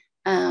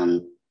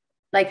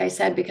 Like I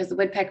said, because the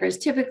woodpeckers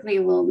typically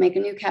will make a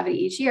new cavity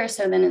each year.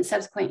 So then in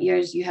subsequent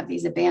years, you have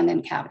these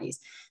abandoned cavities.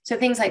 So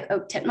things like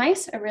oak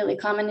titmice are really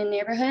common in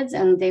neighborhoods,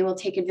 and they will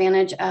take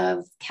advantage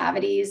of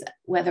cavities,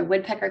 whether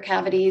woodpecker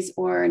cavities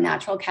or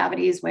natural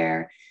cavities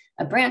where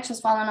a branch has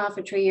fallen off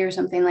a tree or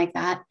something like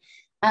that.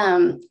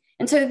 And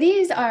so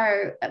these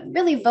are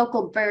really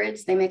vocal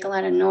birds. They make a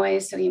lot of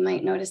noise. So you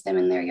might notice them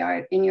in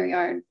your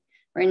yard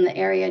or in the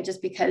area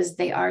just because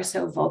they are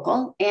so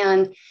vocal.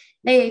 And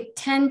they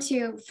tend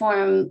to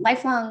form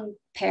lifelong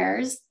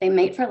pairs, they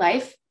mate for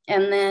life,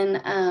 and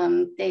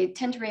then they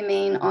tend to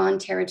remain on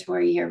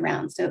territory year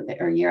round, so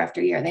or year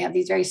after year. They have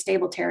these very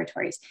stable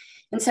territories.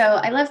 And so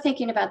I love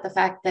thinking about the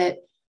fact that,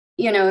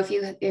 you know,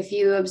 if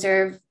you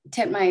observe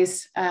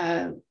titmice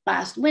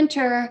last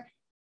winter,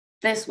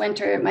 this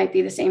winter it might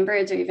be the same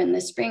birds, or even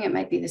this spring it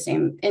might be the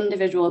same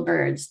individual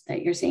birds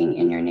that you're seeing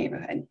in your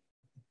neighborhood.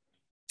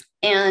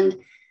 And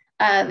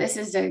this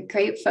is a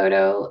great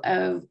photo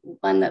of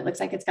one that looks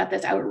like it's got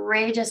this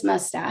outrageous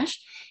mustache.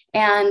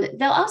 And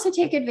they'll also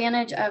take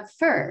advantage of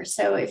fur.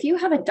 So if you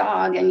have a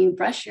dog and you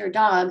brush your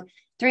dog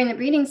during the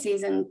breeding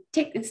season,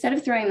 instead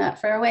of throwing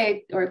that fur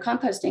away or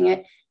composting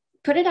it,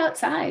 put it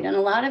outside. And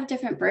a lot of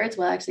different birds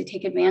will actually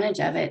take advantage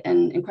of it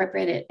and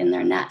incorporate it in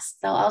their nests.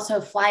 They'll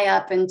also fly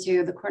up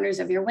into the corners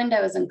of your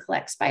windows and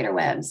collect spider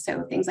webs.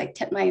 So things like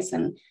titmice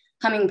and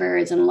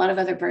hummingbirds and a lot of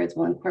other birds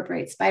will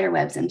incorporate spider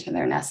webs into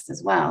their nests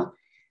as well.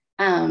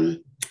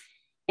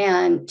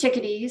 And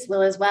chickadees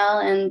will as well.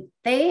 And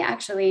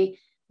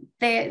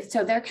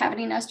so they're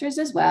cavity nesters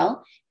as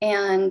well,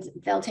 and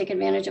they'll take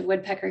advantage of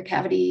woodpecker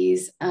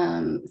cavities,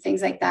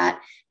 things like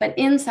that. But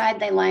inside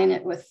they line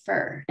it with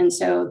fur. And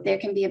so there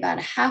can be about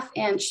a ½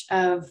 inch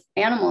of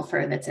animal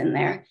fur that's in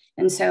there.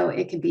 And so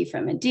it could be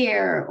from a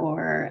deer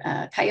or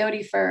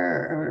coyote fur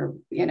or,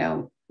 you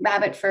know,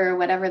 rabbit fur,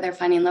 whatever they're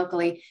finding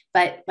locally.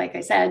 But like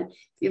I said, if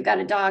you've got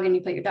a dog and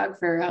you put your dog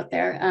fur out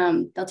there,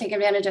 they'll take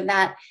advantage of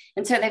that.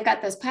 And so they've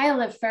got this pile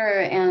of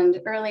fur, and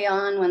early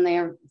on when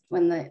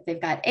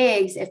they've got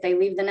eggs, if they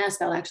leave the nest,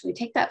 they'll actually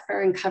take that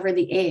fur and cover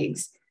the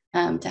eggs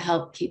to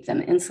help keep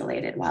them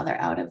insulated while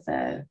they're out of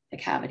the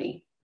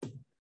cavity.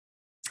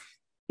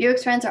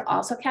 Bewick's wrens are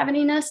also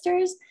cavity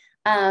nesters.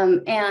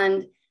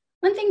 And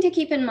one thing to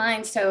keep in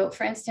mind, so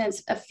for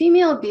instance, a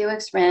female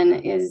Bewick's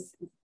wren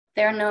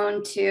they're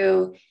known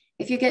to,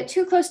 if you get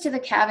too close to the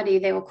cavity,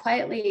 they will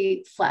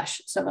quietly flush.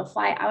 So they'll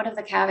fly out of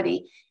the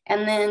cavity,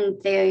 and then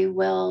they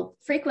will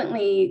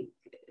frequently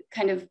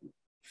kind of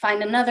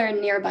find another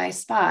nearby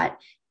spot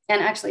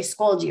and actually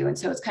scold you. And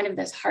so it's kind of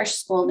this harsh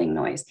scolding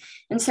noise.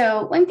 And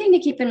so one thing to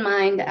keep in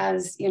mind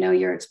as, you know,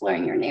 you're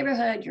exploring your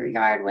neighborhood, your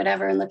yard,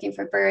 whatever, and looking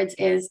for birds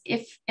is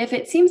if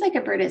it seems like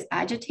a bird is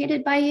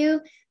agitated by you,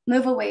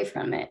 move away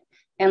from it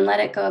and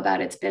let it go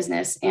about its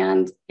business.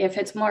 And if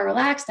it's more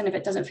relaxed and if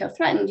it doesn't feel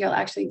threatened, you'll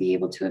actually be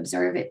able to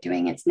observe it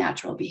doing its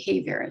natural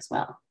behavior as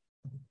well.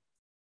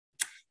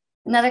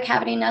 Another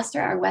cavity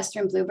nester are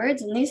western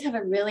bluebirds, and these have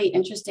a really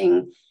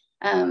interesting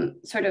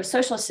sort of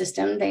social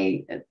system.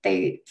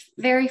 They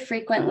very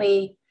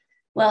frequently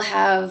will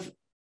have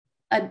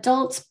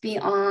adults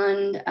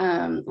beyond,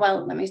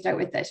 well, let me start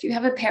with this. You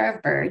have a pair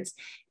of birds,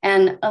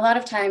 and a lot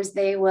of times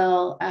they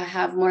will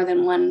have more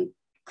than one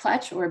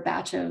clutch or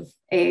batch of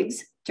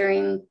eggs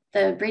during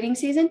the breeding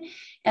season.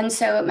 And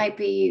so it might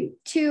be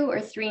 2 or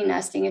 3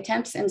 nesting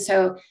attempts. And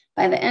so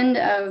by the end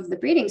of the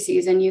breeding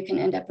season, you can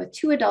end up with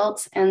 2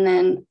 adults and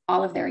then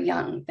all of their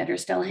young that are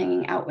still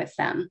hanging out with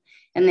them.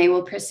 And they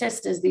will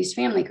persist as these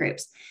family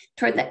groups.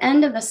 Toward the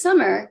end of the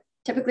summer,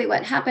 typically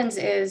what happens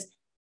is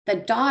the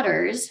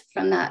daughters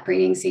from that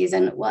breeding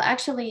season will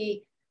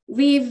actually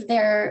leave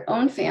their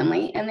own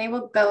family and they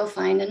will go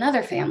find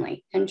another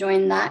family and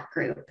join that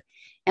group.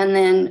 And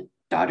then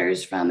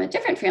daughters from a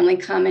different family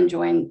come and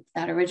join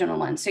that original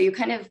one. So you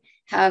kind of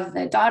have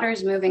the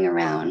daughters moving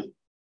around.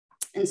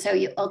 And so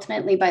you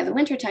ultimately, by the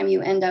wintertime,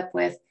 you end up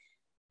with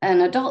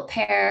an adult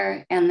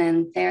pair and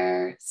then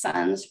their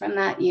sons from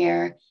that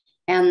year,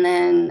 and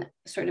then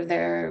sort of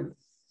their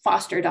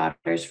foster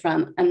daughters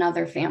from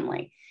another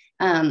family.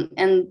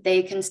 And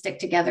they can stick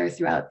together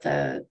throughout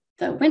the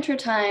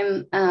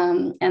wintertime.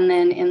 And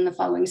then in the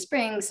following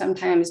spring,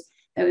 sometimes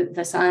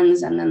the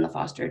sons and then the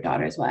foster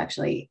daughters will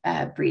actually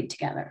breed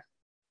together.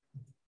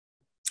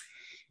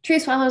 Tree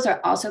swallows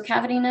are also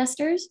cavity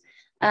nesters.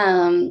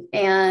 And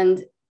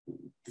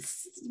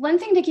one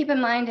thing to keep in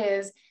mind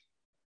is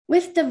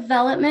with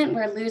development,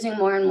 we're losing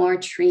more and more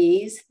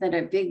trees that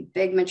are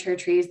big mature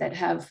trees that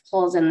have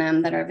holes in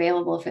them that are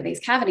available for these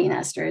cavity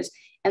nesters.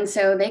 And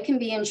so they can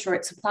be in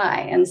short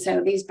supply. And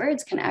so these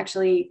birds can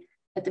actually,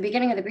 at the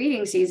beginning of the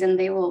breeding season,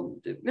 they will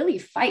really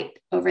fight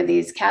over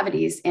these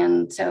cavities.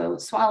 And so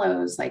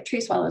swallows like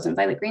tree swallows and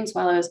violet green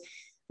swallows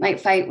might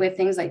fight with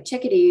things like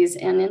chickadees,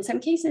 and in some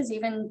cases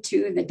even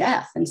to the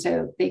death. And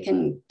so they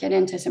can get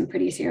into some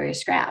pretty serious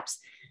scraps.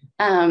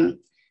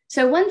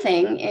 So one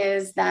thing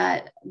is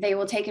that they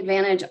will take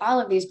advantage,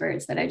 all of these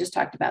birds that I just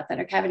talked about that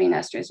are cavity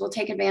nesters will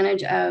take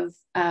advantage of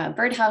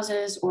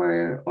birdhouses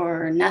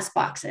or nest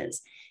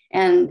boxes.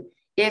 And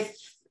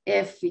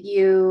if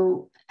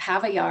you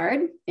have a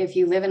yard, if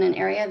you live in an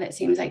area that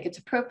seems like it's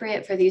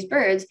appropriate for these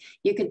birds,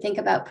 you could think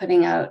about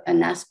putting out a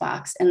nest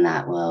box, and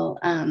that will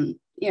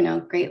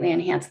greatly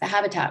enhance the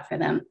habitat for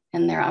them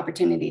and their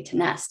opportunity to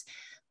nest.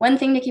 One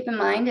thing to keep in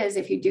mind is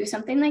if you do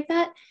something like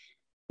that,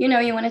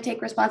 you want to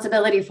take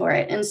responsibility for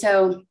it. And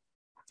so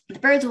the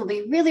birds will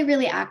be really,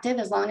 really active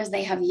as long as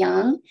they have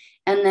young,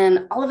 and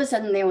then all of a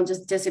sudden they will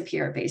just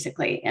disappear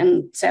basically.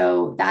 And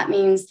so that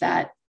means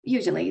that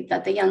usually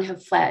that the young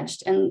have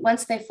fledged. And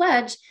once they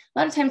fledge, a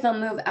lot of times they'll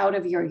move out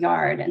of your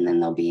yard and then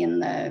they'll be in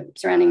the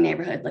surrounding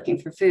neighborhood looking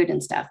for food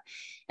and stuff.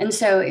 And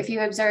so if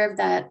you observe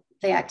that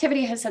the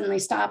activity has suddenly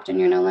stopped and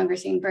you're no longer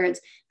seeing birds,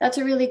 that's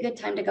a really good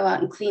time to go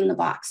out and clean the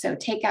box. So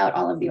take out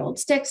all of the old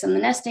sticks and the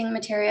nesting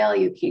material.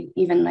 You can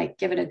even like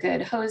give it a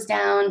good hose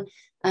down.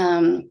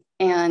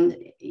 And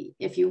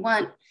if you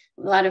want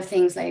a lot of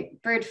things like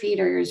bird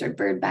feeders or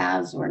bird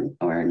baths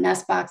or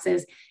nest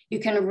boxes, you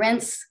can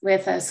rinse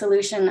with a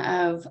solution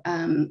of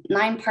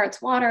 9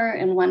 parts water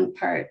and 1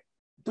 part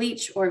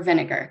bleach or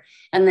vinegar,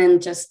 and then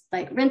just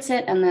like rinse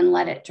it and then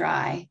let it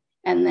dry.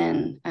 And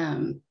then,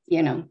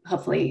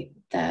 hopefully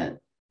the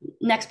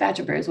next batch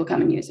of birds will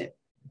come and use it.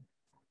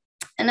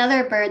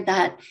 Another bird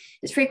that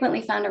is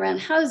frequently found around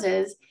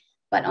houses,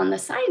 but on the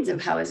sides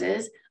of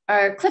houses,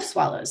 are cliff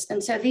swallows.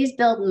 And so these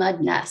build mud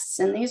nests,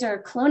 and these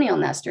are colonial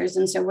nesters.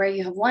 And so where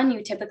you have one,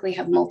 you typically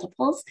have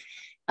multiple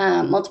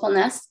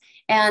nests.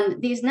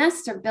 And these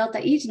nests are built,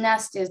 that each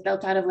nest is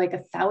built out of like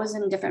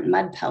 1,000 different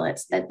mud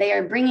pellets that they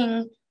are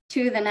bringing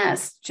to the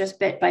nest just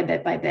bit by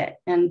bit by bit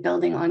and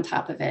building on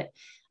top of it.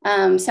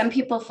 Some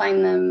people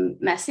find them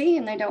messy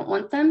and they don't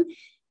want them.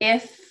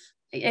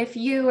 If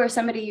you or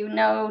somebody you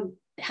know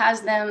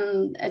has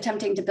them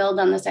attempting to build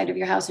on the side of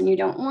your house and you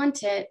don't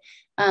want it,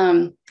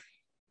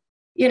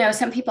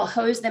 some people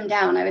hose them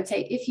down. I would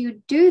say if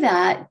you do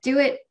that, do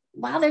it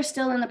while they're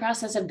still in the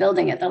process of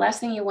building it. The last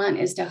thing you want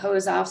is to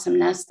hose off some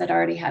nests that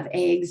already have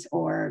eggs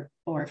or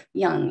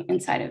young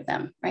inside of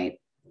them, right?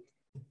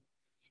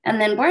 And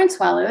then barn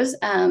swallows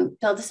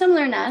build a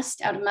similar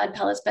nest out of mud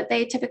pellets, but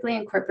they typically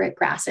incorporate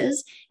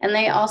grasses. And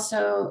they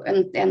also,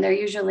 and they're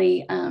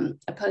usually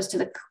opposed to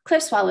the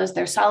cliff swallows,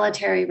 they're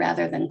solitary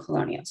rather than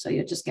colonial. So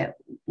you just get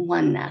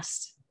one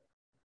nest.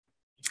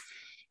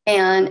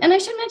 And I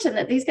should mention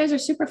that these guys are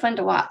super fun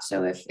to watch.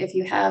 So if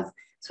you have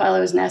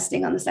swallows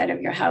nesting on the side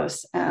of your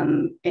house,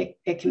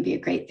 it can be a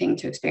great thing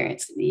to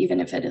experience, even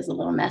if it is a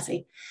little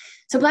messy.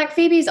 So black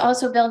phoebes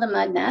also build a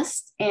mud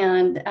nest,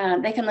 and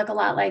they can look a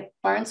lot like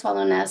barn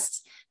swallow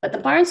nests, but the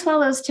barn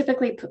swallows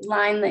typically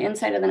line the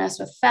inside of the nest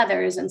with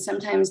feathers, and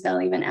sometimes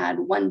they'll even add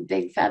one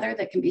big feather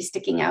that can be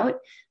sticking out.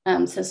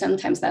 So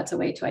sometimes that's a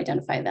way to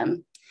identify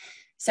them.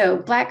 So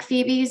black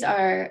phoebes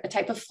are a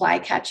type of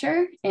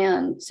flycatcher,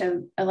 and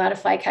so a lot of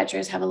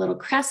flycatchers have a little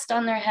crest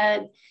on their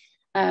head.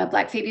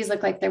 Black phoebes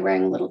look like they're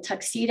wearing a little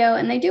tuxedo,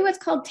 and they do what's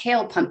called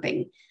tail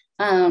pumping.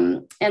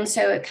 And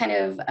so it kind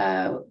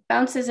of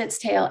bounces its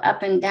tail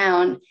up and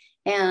down.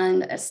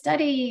 And a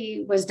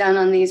study was done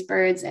on these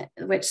birds,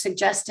 which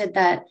suggested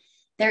that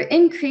they're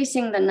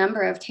increasing the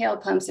number of tail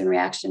pumps in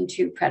reaction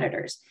to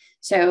predators.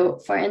 So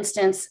for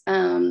instance,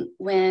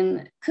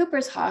 when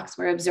Cooper's hawks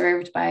were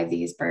observed by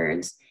these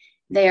birds,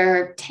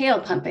 their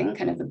tail pumping,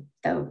 kind of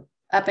the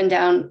up and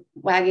down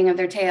wagging of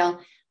their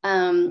tail,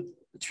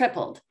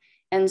 tripled.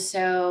 And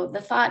so the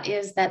thought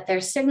is that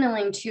they're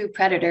signaling to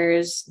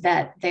predators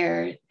that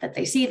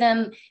they see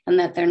them and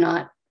that they're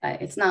not,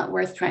 it's not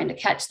worth trying to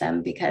catch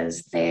them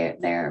because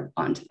they're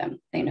onto them.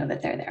 They know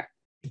that they're there.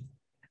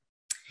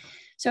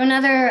 So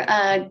another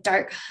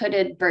dark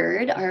hooded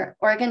bird are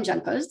Oregon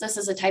juncos. This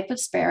is a type of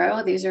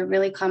sparrow. These are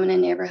really common in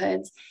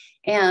neighborhoods,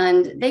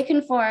 and they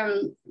can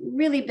form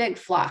really big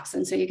flocks.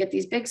 And so you get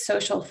these big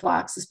social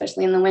flocks,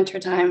 especially in the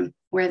wintertime,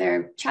 where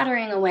they're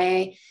chattering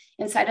away.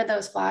 Inside of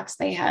those flocks,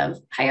 they have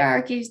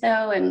hierarchies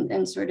though,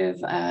 and sort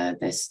of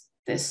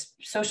this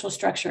social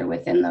structure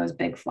within those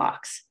big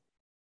flocks.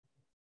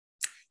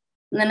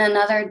 And then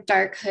another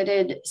dark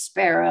hooded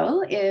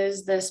sparrow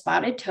is the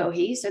spotted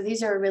towhee. So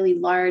these are a really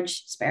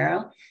large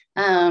sparrow.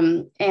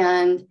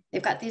 And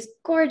they've got these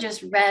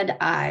gorgeous red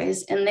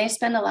eyes, and they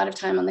spend a lot of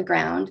time on the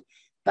ground.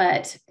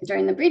 But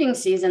during the breeding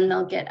season,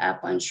 they'll get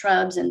up on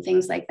shrubs and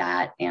things like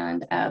that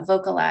and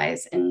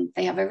vocalize. And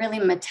they have a really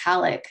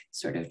metallic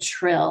sort of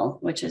trill,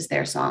 which is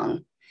their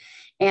song.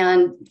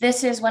 And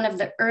this is one of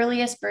the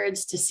earliest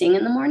birds to sing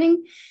in the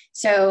morning.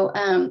 So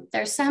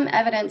there's some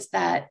evidence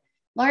that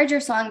larger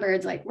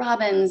songbirds like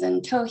robins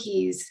and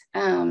towhees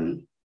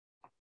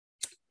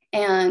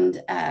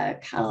and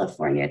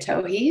California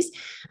towhees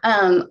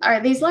are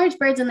these large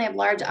birds, and they have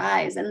large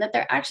eyes, and that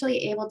they're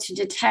actually able to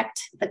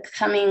detect the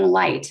coming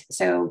light.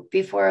 So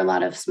before a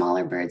lot of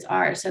smaller birds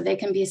are, so they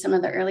can be some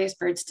of the earliest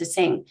birds to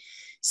sing.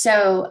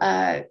 So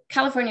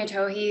California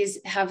towhees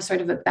have sort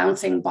of a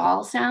bouncing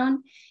ball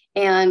sound,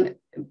 and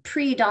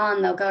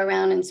pre-dawn, they'll go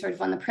around and sort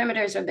of on the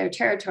perimeters of their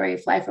territory,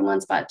 fly from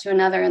one spot to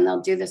another, and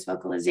they'll do this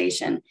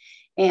vocalization.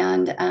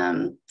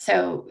 And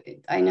so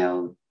I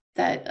know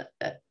that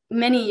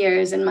many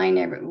years in my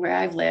neighborhood where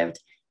I've lived,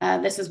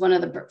 this is one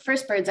of the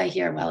first birds I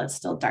hear while it's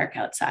still dark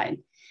outside.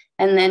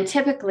 And then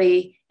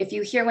typically, if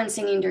you hear one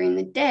singing during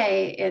the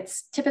day,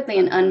 it's typically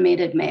an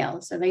unmated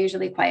male. So they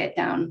usually quiet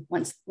down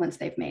once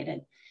they've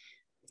mated.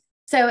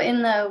 So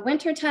in the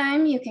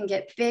wintertime, you can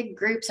get big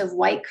groups of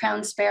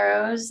white-crowned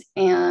sparrows,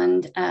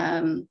 and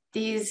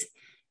these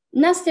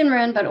nest in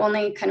Marin, but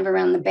only kind of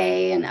around the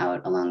bay and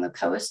out along the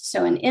coast.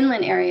 So in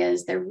inland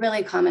areas, they're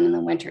really common in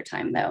the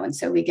wintertime though. And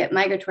so we get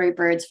migratory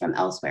birds from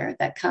elsewhere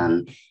that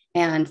come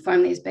and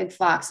form these big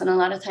flocks. And a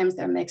lot of times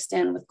they're mixed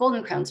in with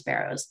golden crown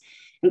sparrows.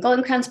 And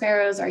golden crown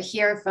sparrows are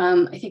here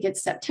from, I think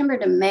it's September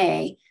to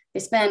May. They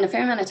spend a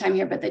fair amount of time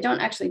here, but they don't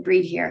actually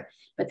breed here.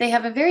 But they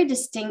have a very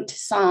distinct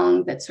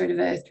song that's sort of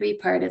a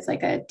three-part. It's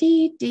like a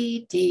dee,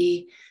 dee,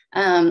 dee.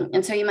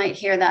 And so you might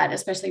hear that,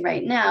 especially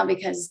right now,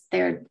 because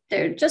they're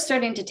just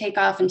starting to take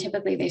off, and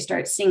typically they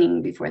start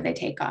singing before they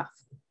take off.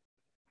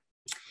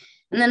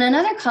 And then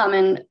another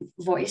common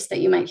voice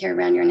that you might hear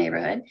around your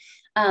neighborhood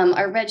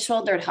are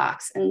red-shouldered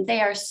hawks, and they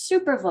are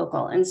super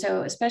vocal. And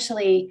so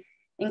especially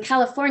in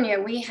California,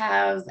 we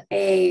have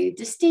a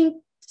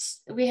distinct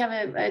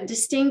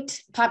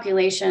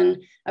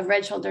population of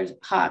red-shouldered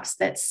hawks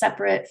that's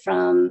separate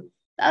from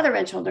the other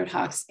red-shouldered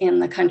hawks in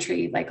the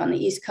country, like on the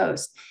East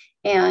Coast.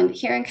 And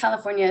here in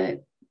California,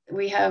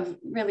 we have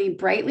really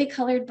brightly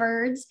colored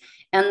birds.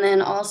 And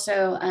then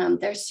also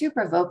they're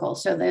super vocal.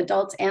 So the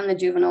adults and the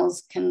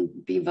juveniles can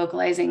be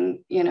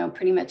vocalizing,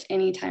 pretty much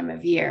any time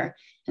of year.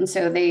 And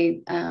so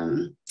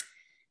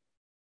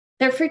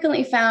they're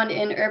frequently found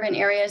in urban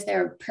areas.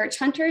 They're perch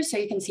hunters, so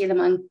you can see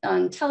them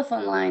on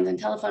telephone lines and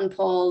telephone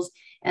poles,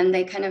 and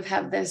they kind of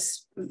have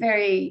this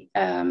very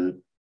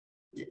kind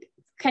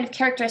of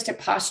characteristic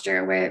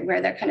posture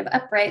where they're kind of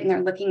upright and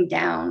they're looking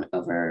down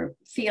over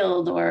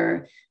field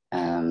or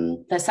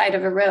the side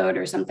of a road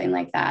or something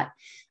like that.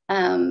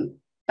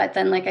 But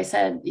then, like I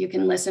said, you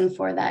can listen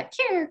for that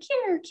keer,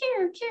 keer,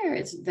 keer, keer.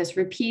 It's this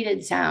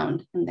repeated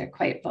sound, and they're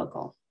quite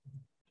vocal.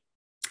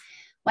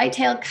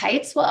 White-tailed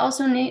kites will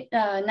also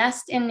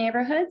nest in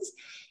neighborhoods.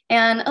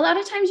 And a lot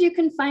of times you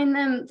can find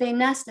them, they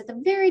nest at the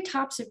very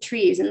tops of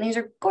trees. And these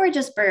are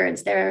gorgeous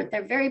birds. They're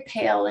very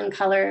pale in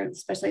color,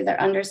 especially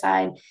their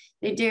underside.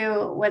 They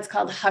do what's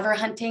called hover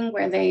hunting,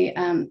 where they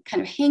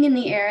kind of hang in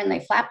the air and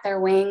they flap their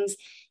wings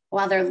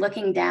while they're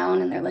looking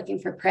down and they're looking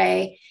for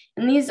prey.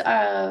 And these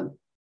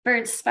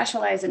birds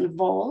specialize in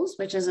voles,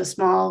 which is a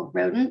small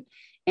rodent.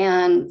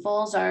 And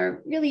voles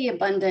are really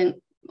abundant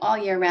all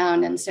year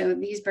round. And so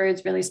these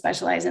birds really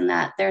specialize in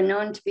that. They're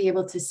known to be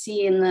able to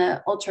see in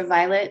the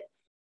ultraviolet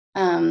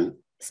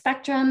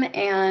spectrum,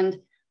 and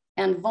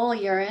vole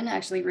urine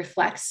actually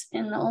reflects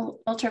in the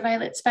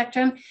ultraviolet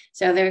spectrum.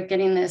 So they're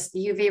getting this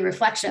UV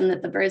reflection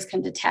that the birds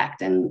can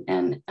detect.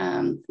 And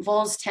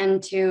voles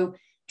tend to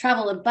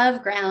travel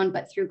above ground,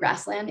 but through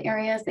grassland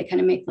areas. They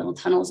kind of make little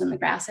tunnels in the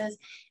grasses.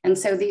 And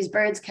so these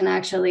birds can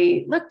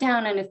actually look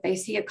down, and if they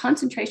see a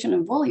concentration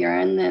of vole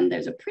urine, then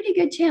there's a pretty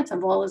good chance a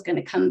vole is going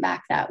to come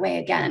back that way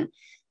again.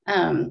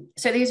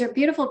 So these are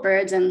beautiful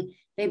birds, and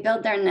they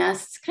build their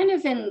nests kind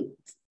of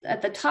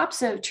at the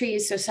tops of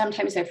trees. So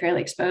sometimes they're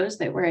fairly exposed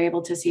that we're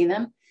able to see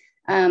them.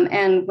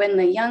 And when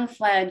the young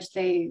fledge,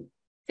 their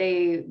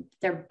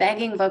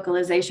begging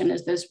vocalization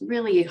is this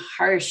really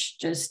harsh,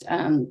 just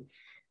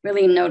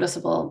really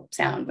noticeable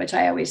sound, which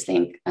I always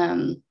think,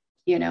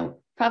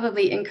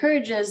 probably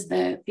encourages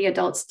the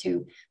adults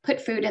to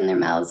put food in their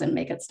mouths and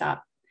make it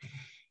stop.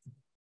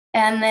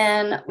 And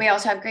then we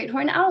also have great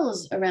horned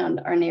owls around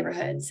our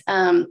neighborhoods.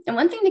 And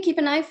one thing to keep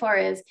an eye for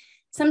is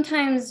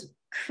sometimes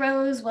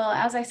crows will,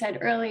 as I said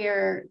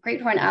earlier,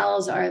 great horned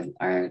owls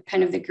are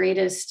kind of the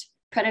greatest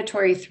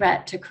predatory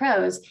threat to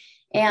crows.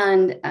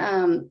 And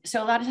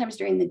so a lot of times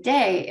during the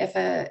day,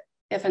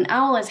 if an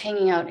owl is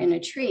hanging out in a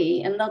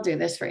tree, and they'll do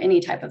this for any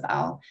type of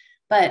owl,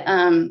 but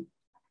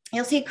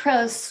you'll see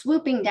crows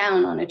swooping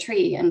down on a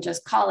tree and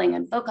just calling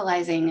and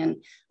vocalizing, and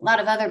a lot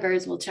of other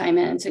birds will chime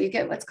in. So you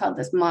get what's called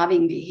this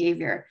mobbing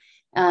behavior.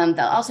 They'll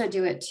also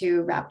do it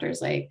to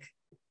raptors like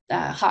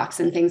hawks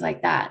and things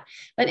like that.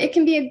 But it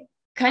can be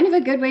kind of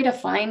a good way to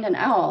find an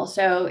owl.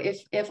 So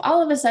if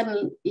all of a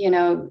sudden,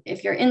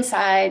 if you're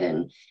inside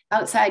and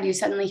outside, you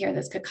suddenly hear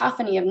this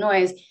cacophony of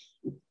noise,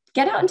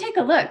 get out and take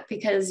a look,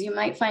 because you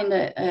might find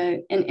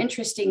an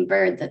interesting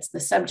bird that's the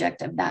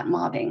subject of that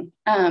mobbing.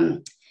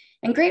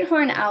 And great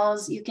horned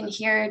owls, you can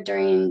hear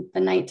during the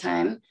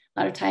nighttime.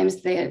 A lot of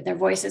times their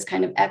voices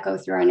kind of echo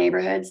through our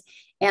neighborhoods.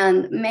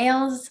 And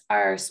males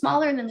are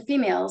smaller than the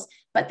females,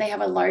 but they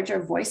have a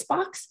larger voice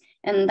box,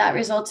 and that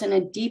results in a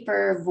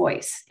deeper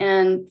voice.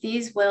 And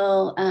these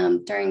will,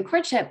 during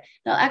courtship,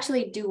 they'll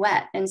actually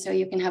duet. And so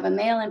you can have a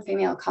male and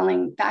female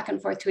calling back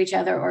and forth to each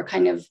other, or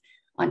kind of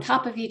on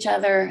top of each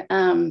other.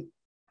 And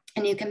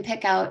you can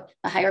pick out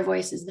the higher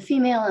voice is the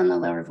female and the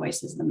lower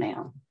voice is the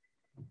male.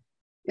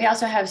 We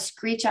also have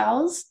screech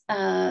owls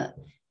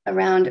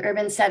around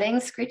urban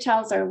settings. Screech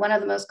owls are one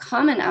of the most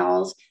common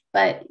owls,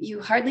 but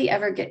you hardly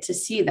ever get to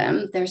see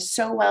them. They're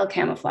so well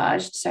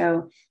camouflaged.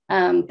 So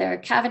they're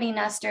cavity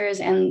nesters,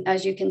 and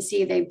as you can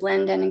see, they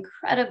blend in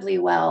incredibly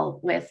well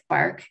with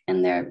bark,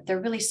 and they're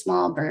really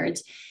small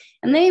birds.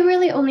 And they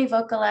really only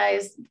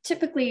vocalize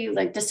typically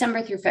like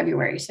December through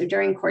February, so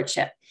during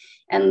courtship.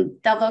 And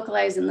they'll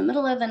vocalize in the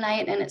middle of the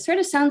night, and it sort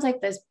of sounds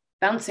like this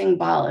bouncing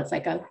ball. It's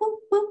like a whoop,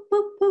 whoop,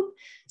 whoop, whoop.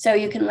 So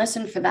you can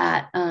listen for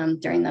that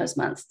during those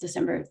months,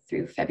 December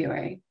through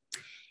February.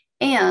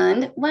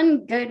 And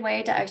one good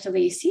way to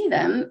actually see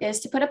them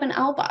is to put up an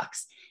owl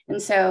box.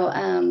 And so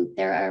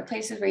there are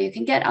places where you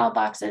can get owl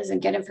boxes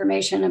and get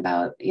information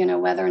about,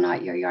 whether or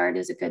not your yard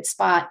is a good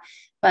spot.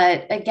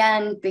 But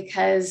again,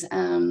 because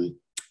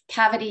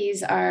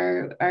cavities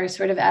are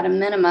sort of at a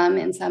minimum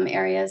in some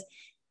areas,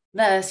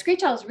 the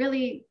screech owls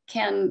really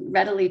can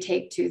readily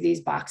take to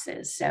these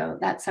boxes. So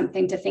that's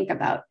something to think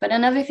about. But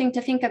another thing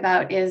to think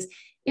about is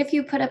if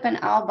you put up an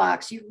owl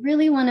box, you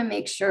really want to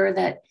make sure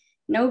that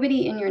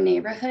nobody in your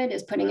neighborhood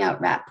is putting out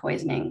rat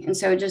poisoning. And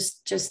so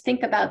just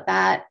think about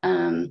that.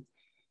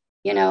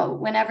 You know,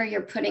 whenever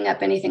you're putting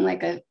up anything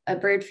like a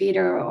bird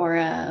feeder or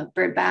a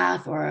bird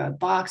bath or a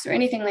box or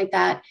anything like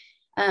that,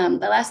 the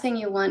last thing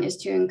you want is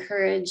to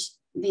encourage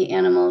the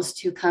animals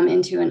to come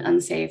into an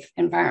unsafe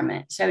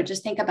environment. So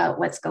just think about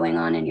what's going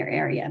on in your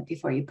area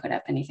before you put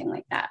up anything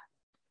like that.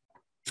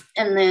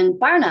 And then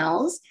barn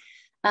owls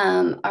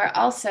are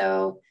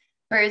also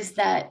birds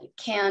that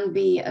can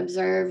be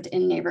observed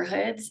in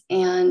neighborhoods,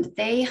 and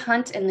they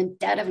hunt in the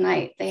dead of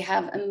night. They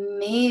have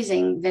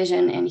amazing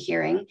vision and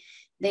hearing.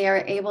 They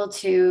are able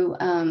to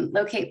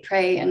locate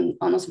prey in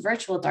almost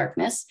virtual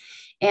darkness.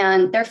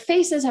 And their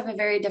faces have a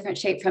very different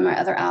shape from our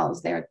other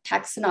owls. They're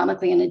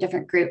taxonomically in a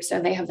different group.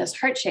 So they have this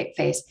heart-shaped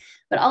face,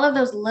 but all of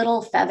those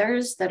little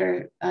feathers that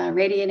are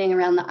radiating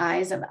around the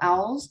eyes of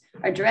owls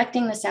are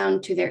directing the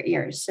sound to their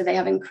ears. So they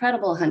have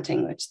incredible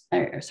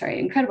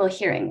incredible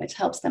hearing, which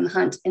helps them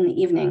hunt in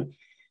the evening.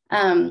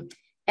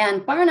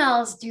 And barn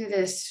owls do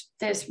this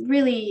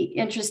really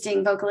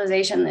interesting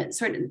vocalization that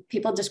sort of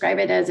people describe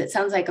it as, it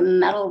sounds like a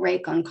metal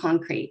rake on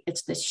concrete.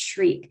 It's this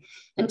shriek.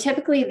 And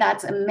typically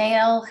that's a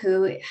male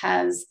who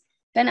has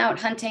been out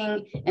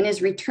hunting and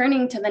is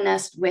returning to the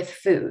nest with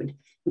food.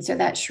 And so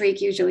that shriek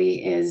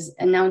usually is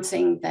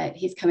announcing that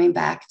he's coming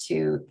back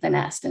to the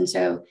nest. And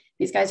so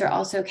these guys are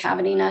also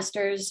cavity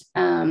nesters.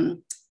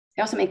 They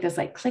also make this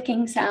like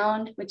clicking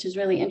sound, which is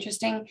really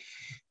interesting.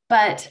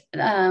 But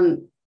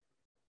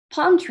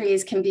palm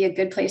trees can be a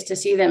good place to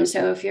see them.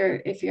 So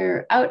if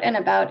you're out and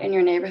about in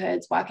your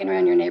neighborhoods, walking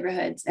around your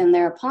neighborhoods, and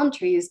there are palm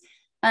trees,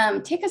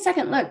 take a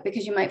second look,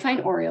 because you might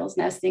find orioles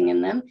nesting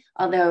in them,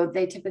 although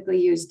they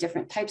typically use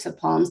different types of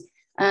palms.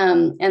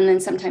 And then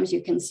sometimes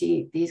you can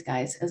see these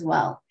guys as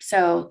well.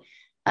 So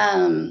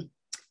no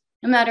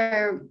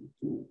matter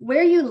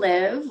where you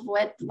live,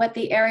 what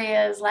the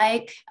area is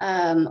like,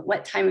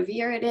 what time of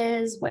year it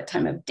is, what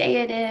time of day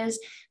it is,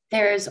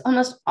 there's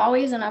almost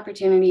always an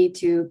opportunity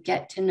to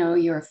get to know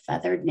your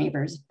feathered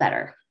neighbors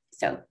better.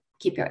 So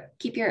keep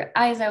your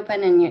eyes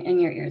open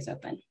and your ears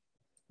open.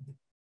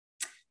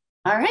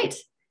 All right.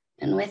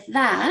 And with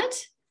that,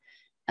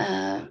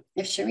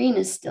 if Shireen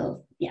is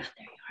still, yeah,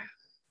 there you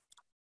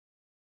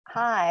are.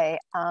 Hi,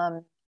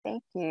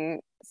 thank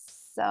you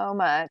so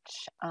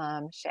much,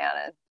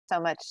 Shannon. So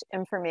much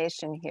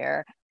information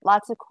here,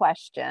 lots of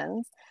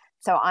questions.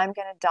 So I'm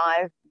going to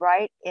dive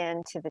right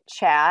into the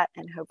chat,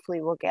 and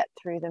hopefully we'll get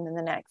through them in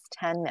the next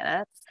 10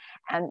 minutes.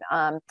 And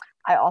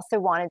I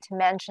also wanted to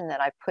mention that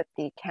I put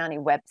the county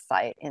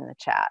website in the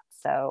chat,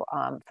 so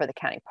for the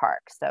county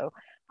park. So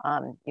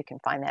you can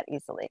find that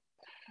easily.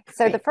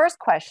 So the first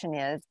question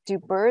is, do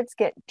birds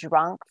get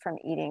drunk from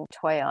eating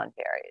toyon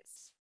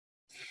berries?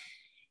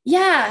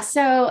 Yeah,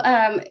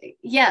 so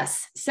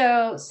yes.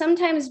 So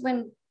sometimes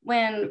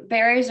when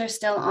berries are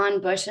still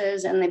on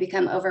bushes and they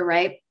become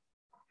overripe,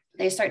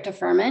 they start to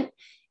ferment.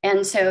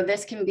 And so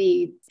this can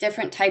be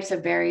different types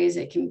of berries.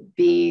 It can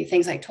be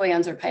things like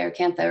toyons or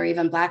pyracantha or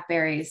even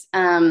blackberries.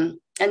 And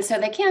so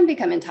they can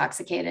become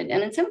intoxicated.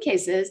 And in some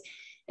cases,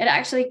 it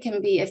actually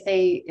can be,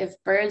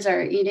 if birds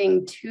are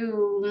eating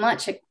too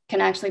much, it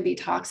can actually be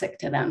toxic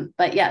to them.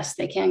 But yes,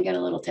 they can get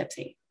a little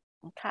tipsy.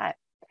 Okay.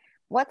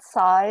 What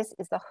size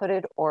is the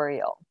hooded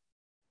oriole?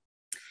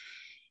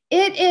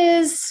 It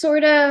is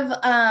sort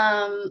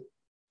of,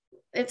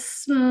 it's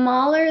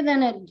smaller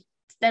than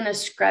a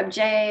scrub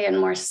jay and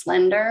more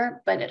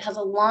slender, but it has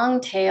a long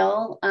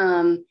tail.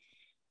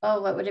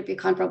 What would it be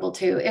comparable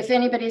to? If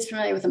anybody's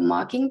familiar with a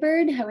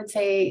mockingbird, I would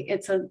say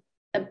it's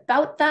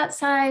about that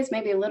size,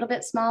 maybe a little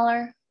bit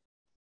smaller.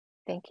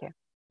 Thank you.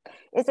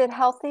 Is it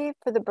healthy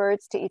for the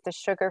birds to eat the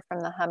sugar from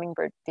the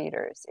hummingbird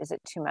feeders? Is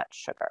it too much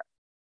sugar?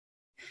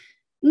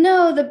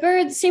 No, the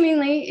birds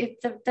seemingly,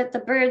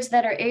 the birds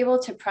that are able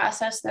to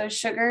process those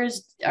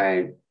sugars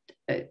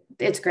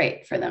it's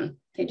great for them.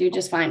 They do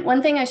just fine.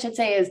 One thing I should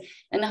say is,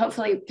 and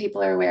hopefully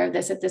people are aware of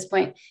this at this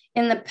point,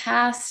 in the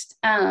past,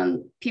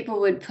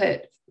 people would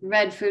put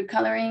red food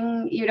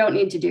coloring. You don't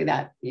need to do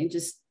that. You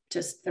just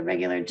the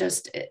regular,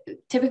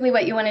 typically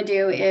what you want to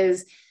do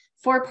is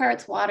 4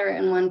 parts water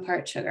and 1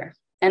 part sugar.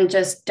 And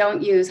just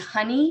don't use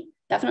honey.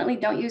 Definitely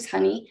don't use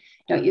honey.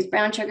 Don't use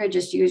brown sugar.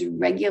 Just use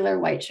regular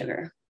white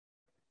sugar.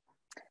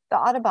 The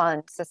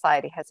Audubon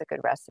Society has a good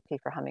recipe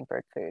for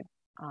hummingbird food.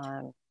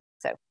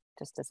 So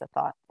just as a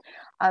thought.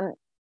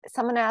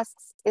 Someone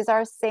asks, is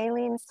our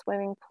saline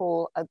swimming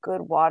pool a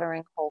good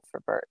watering hole for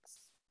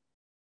birds?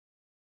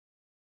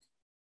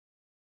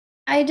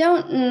 I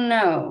don't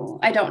know.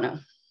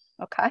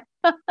 Okay.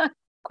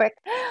 Quick.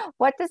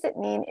 What does it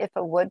mean if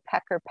a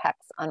woodpecker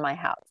pecks on my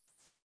house?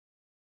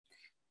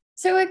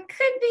 So it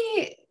could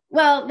be,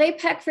 well, they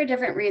peck for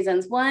different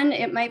reasons. One,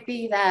 it might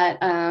be that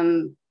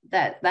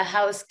that the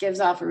house gives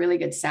off a really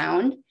good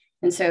sound.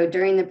 And so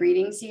during the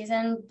breeding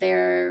season,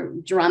 they're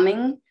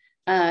drumming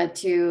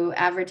to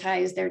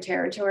advertise their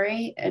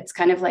territory. It's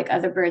kind of like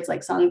other birds,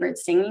 like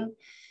songbirds singing.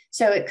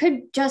 So it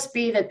could just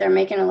be that they're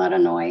making a lot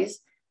of noise.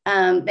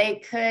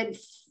 They could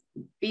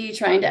be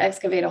trying to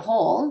excavate a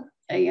hole.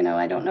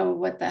 I don't know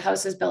what the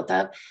house is built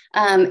of.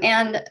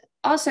 And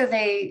also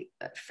they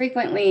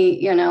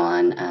frequently,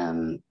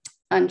 on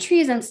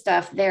trees and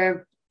stuff,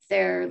 they're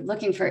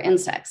looking for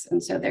insects.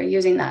 And so they're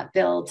using that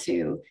bill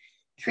to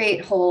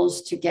create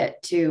holes to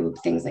get to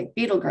things like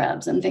beetle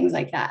grubs and things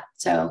like that.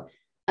 So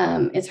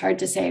it's hard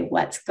to say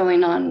what's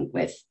going on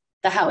with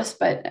the house,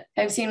 but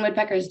I've seen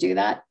woodpeckers do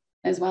that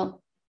as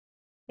well.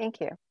 Thank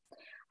you.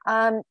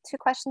 Two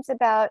questions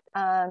about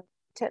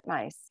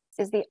titmice.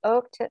 Is the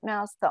oak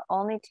titmouse the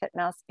only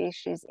titmouse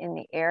species in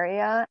the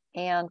area?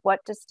 And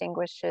what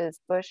distinguishes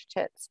bush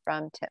tits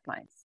from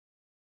titmice?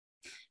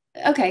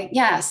 Okay,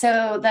 yeah.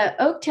 So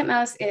the oak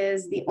titmouse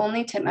is the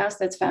only titmouse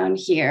that's found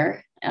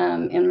here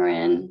in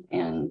Marin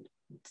and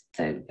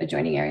the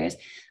adjoining areas.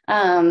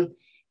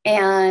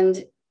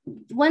 And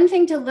one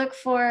thing to look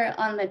for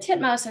on the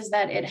titmouse is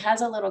that it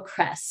has a little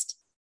crest.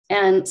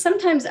 And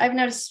sometimes I've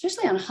noticed,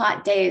 especially on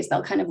hot days,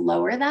 they'll kind of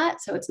lower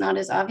that so it's not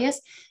as obvious.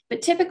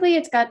 But typically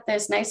it's got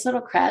this nice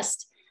little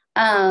crest.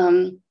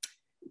 The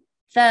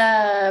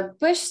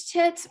bush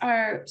tits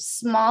are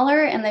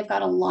smaller and they've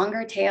got a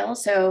longer tail.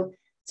 So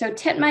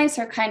titmice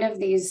are kind of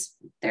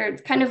they're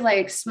kind of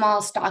like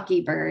small,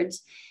 stocky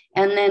birds.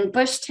 And then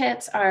bush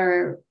tits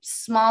are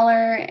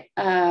smaller,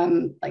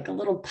 like a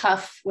little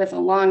puff with a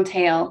long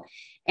tail,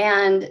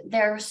 and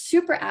they're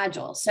super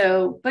agile.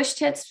 So bush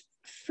tits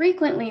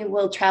frequently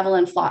will travel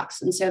in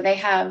flocks. And so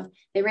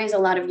they raise a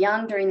lot of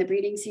young during the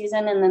breeding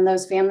season. And then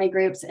those family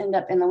groups end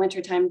up in the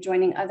wintertime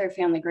joining other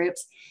family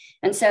groups.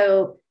 And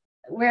so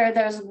where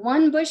there's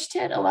one bush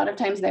tit, a lot of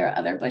times there are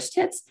other bush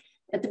tits.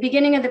 At the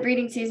beginning of the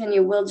breeding season,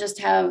 you will just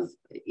have,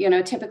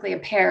 typically a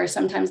pair.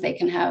 Sometimes they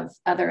can have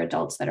other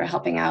adults that are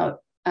helping out.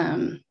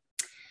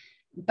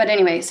 But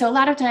anyway, so a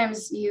lot of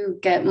times you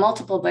get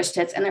multiple bush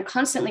tits and they're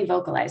constantly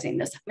vocalizing.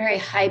 This very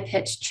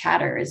high-pitched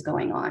chatter is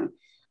going on.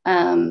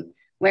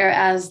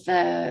 Whereas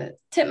the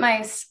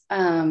titmice,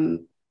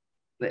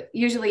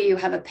 usually you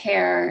have a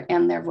pair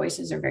and their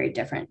voices are very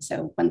different.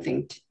 So one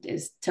thing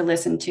is to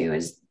listen to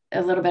is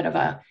a little bit of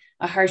a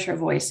harsher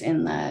voice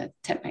in the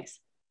titmice.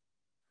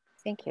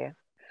 Thank you.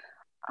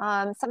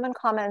 Someone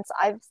comments,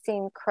 I've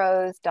seen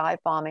crows dive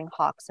bombing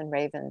hawks and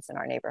ravens in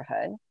our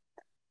neighborhood.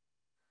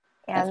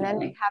 And Definitely. then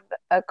we have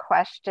a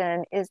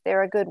question, is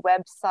there a good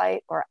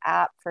website or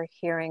app for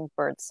hearing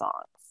bird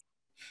songs?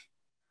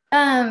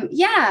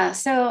 Yeah,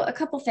 so a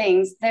couple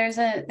things. There's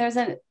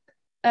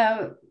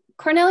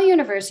Cornell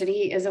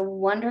University is a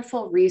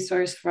wonderful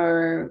resource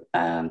for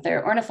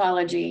their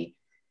ornithology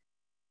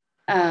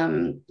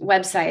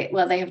website.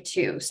 Well, they have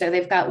two. So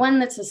they've got one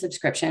that's a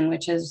subscription,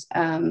 which is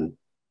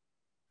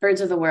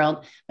Birds of the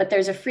World, but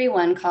there's a free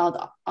one called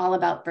All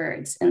About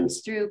Birds, and it's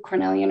through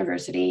Cornell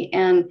University.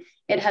 And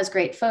it has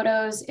great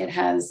photos, it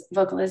has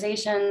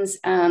vocalizations,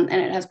 and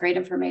it has great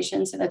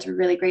information. So that's a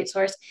really great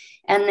source.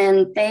 And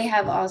then they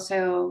have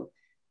also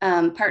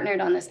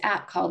partnered on this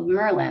app called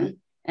Merlin,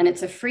 and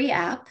it's a free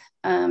app.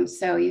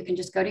 So you can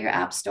just go to your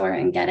app store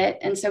and get it.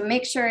 And so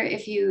make sure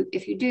if you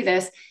do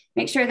this,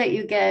 make sure that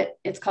you get,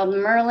 it's called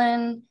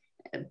Merlin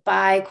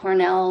by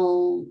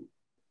Cornell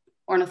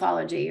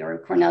Ornithology or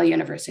Cornell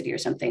University or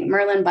something.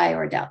 Merlin by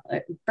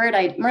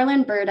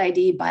Merlin Bird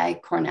ID by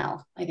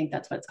Cornell. I think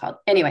that's what it's called.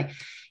 Anyway,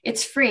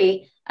 it's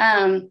free.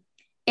 And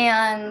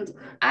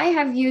I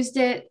have used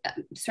it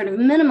sort of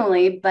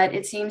minimally, but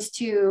it seems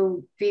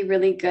to be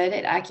really good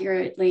at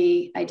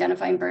accurately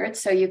identifying birds.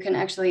 So you can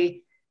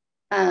actually,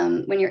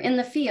 when you're in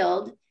the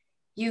field,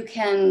 you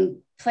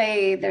can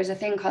play, there's a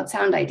thing called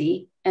Sound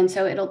ID. And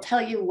so it'll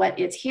tell you what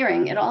it's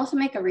hearing. It'll also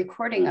make a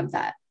recording of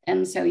that.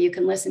 And so you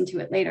can listen to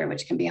it later,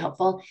 which can be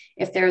helpful.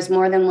 If there's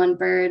more than one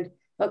bird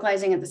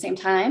vocalizing at the same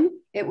time,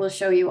 it will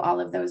show you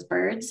all of those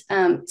birds.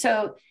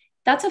 So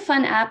that's a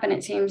fun app, and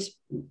it seems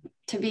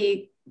to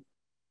be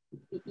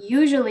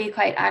usually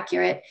quite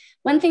accurate.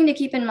 One thing to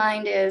keep in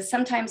mind is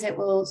sometimes it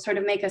will sort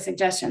of make a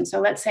suggestion. So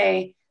let's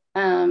say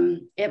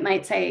it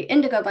might say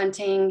indigo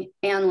bunting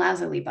and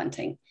lazuli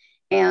bunting.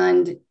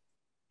 And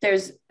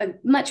there's a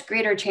much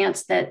greater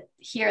chance that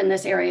here in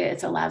this area,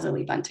 it's a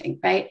lazuli bunting,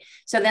 right?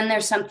 So then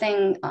there's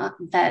something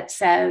that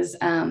says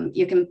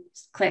you can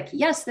click,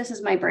 yes, this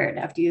is my bird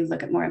after you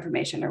look at more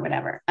information or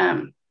whatever.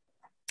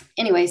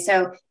 Anyway,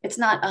 so it's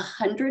not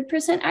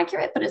 100%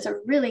 accurate, but it's a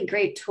really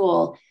great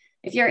tool.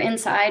 If you're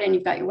inside and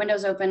you've got your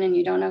windows open and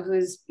you don't know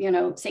who's,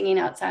 singing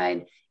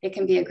outside, it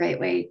can be a great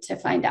way to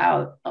find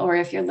out. Or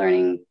if you're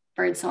learning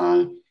bird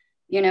song,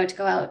 to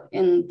go out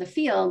in the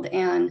field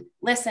and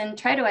listen,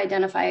 try to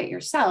identify it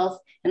yourself,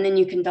 and then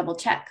you can double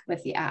check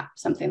with the app,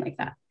 something like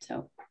that.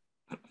 So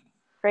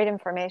great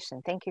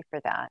information. Thank you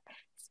for that.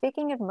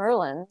 Speaking of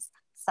merlins,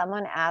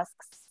 someone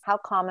asks, how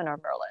common are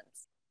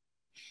merlins?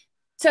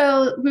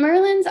 So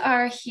merlins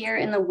are here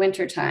in the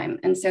wintertime.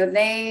 And so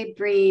they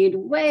breed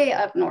way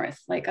up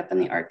north, like up in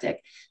the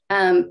Arctic.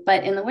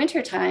 But in the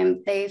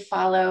wintertime, they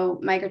follow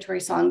migratory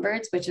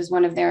songbirds, which is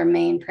one of their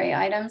main prey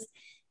items.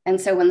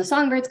 And so when the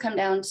songbirds come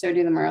down, so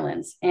do the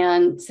merlins.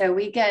 And so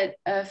we get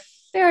a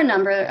fair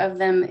number of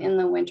them in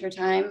the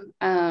wintertime.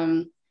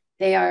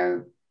 They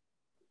are,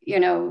 you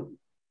know,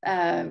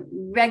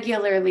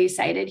 regularly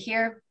sighted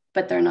here,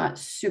 but they're not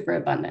super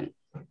abundant.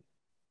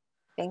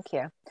 Thank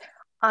you.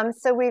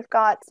 So we've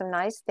got some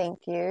nice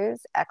thank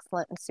yous,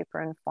 excellent and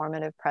super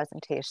informative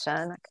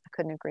presentation. I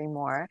couldn't agree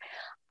more.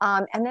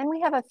 And then we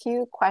have a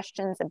few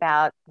questions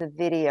about the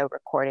video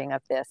recording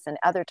of this and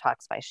other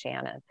talks by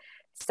Shannon.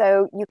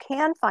 So you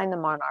can find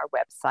them on our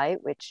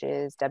website, which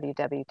is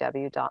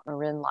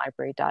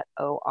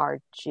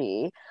www.marinlibrary.org.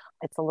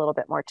 It's a little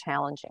bit more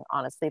challenging,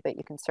 honestly, but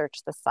you can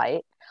search the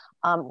site.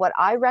 What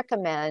I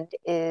recommend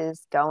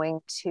is going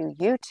to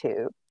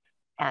YouTube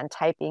and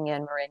typing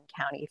in Marin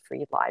County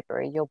Free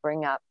Library. You'll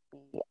bring up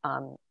the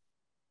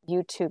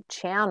YouTube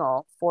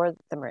channel for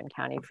the Marin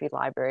County Free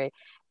Library,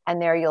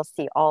 and there you'll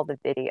see all the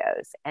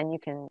videos, and you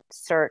can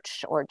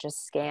search or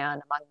just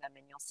scan among them,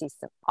 and you'll see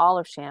all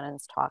of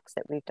Shannon's talks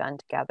that we've done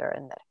together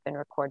and that have been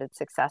recorded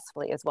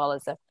successfully, as well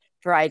as a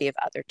variety of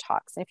other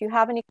talks. And if you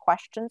have any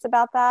questions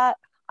about that,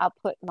 I'll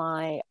put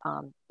my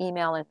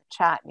email in the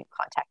chat, and you can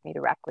contact me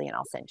directly, and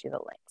I'll send you the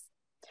links.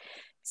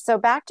 So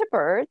back to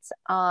birds.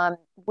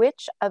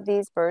 Which of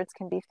these birds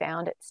can be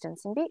found at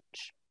Stinson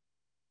Beach?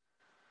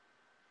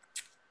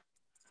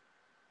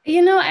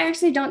 You know, I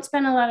actually don't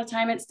spend a lot of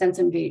time at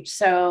Stinson Beach,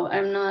 so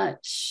I'm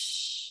not,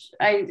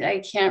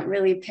 I can't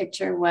really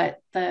picture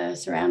what the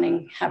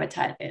surrounding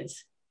habitat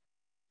is,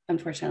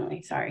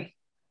 unfortunately, sorry.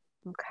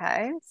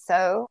 Okay,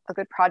 so a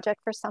good project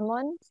for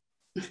someone.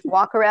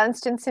 Walk around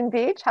Stinson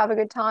Beach, have a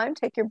good time,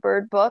 take your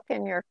bird book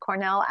and your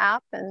Cornell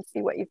app and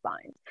see what you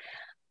find.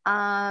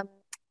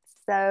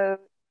 So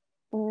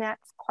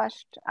next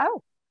question.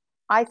 Oh,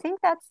 I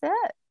think that's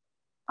it.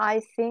 I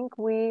think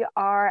we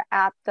are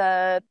at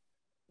the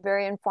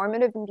very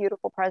informative and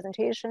beautiful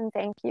presentation.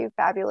 Thank you.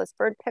 Fabulous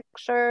bird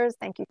pictures.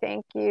 Thank you.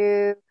 Thank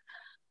you.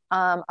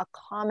 A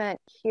comment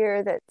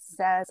here that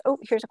says, oh,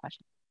 here's a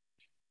question.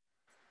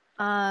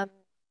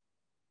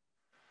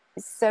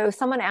 So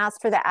someone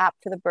asked for the app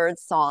for the bird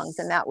songs,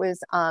 and that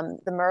was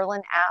the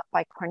Merlin app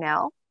by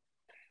Cornell.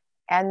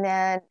 And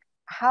then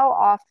how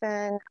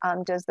often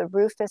does the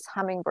Rufous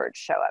hummingbird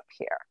show up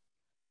here?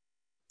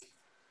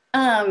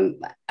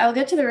 I'll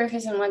get to the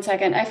Rufous in 1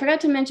 second. I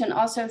forgot to mention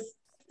also,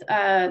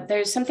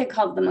 there's something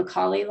called the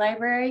Macaulay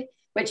Library,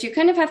 which you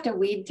kind of have to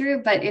weed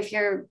through, but if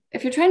you're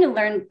trying to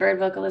learn bird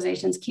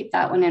vocalizations, keep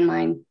that one in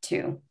mind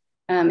too.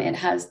 It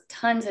has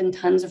tons and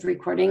tons of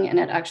recording, and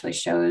it actually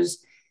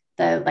shows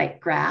the like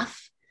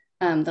graph,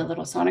 the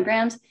little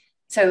sonograms.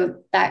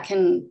 So that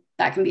can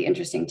be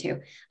interesting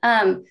too.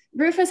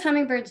 Rufous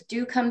hummingbirds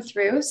do come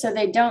through, so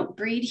they don't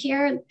breed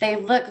here. They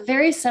look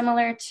very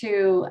similar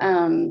to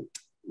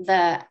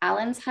the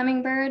Allen's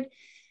hummingbird.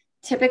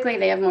 Typically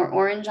they have more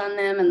orange on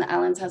them, and the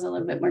Allen's has a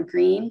little bit more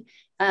green.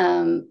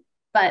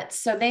 But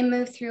so they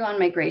move through on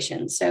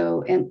migration.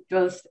 So in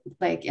both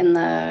in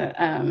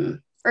the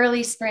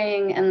early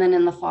spring and then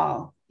in the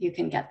fall, you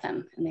can get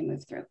them and they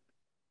move through.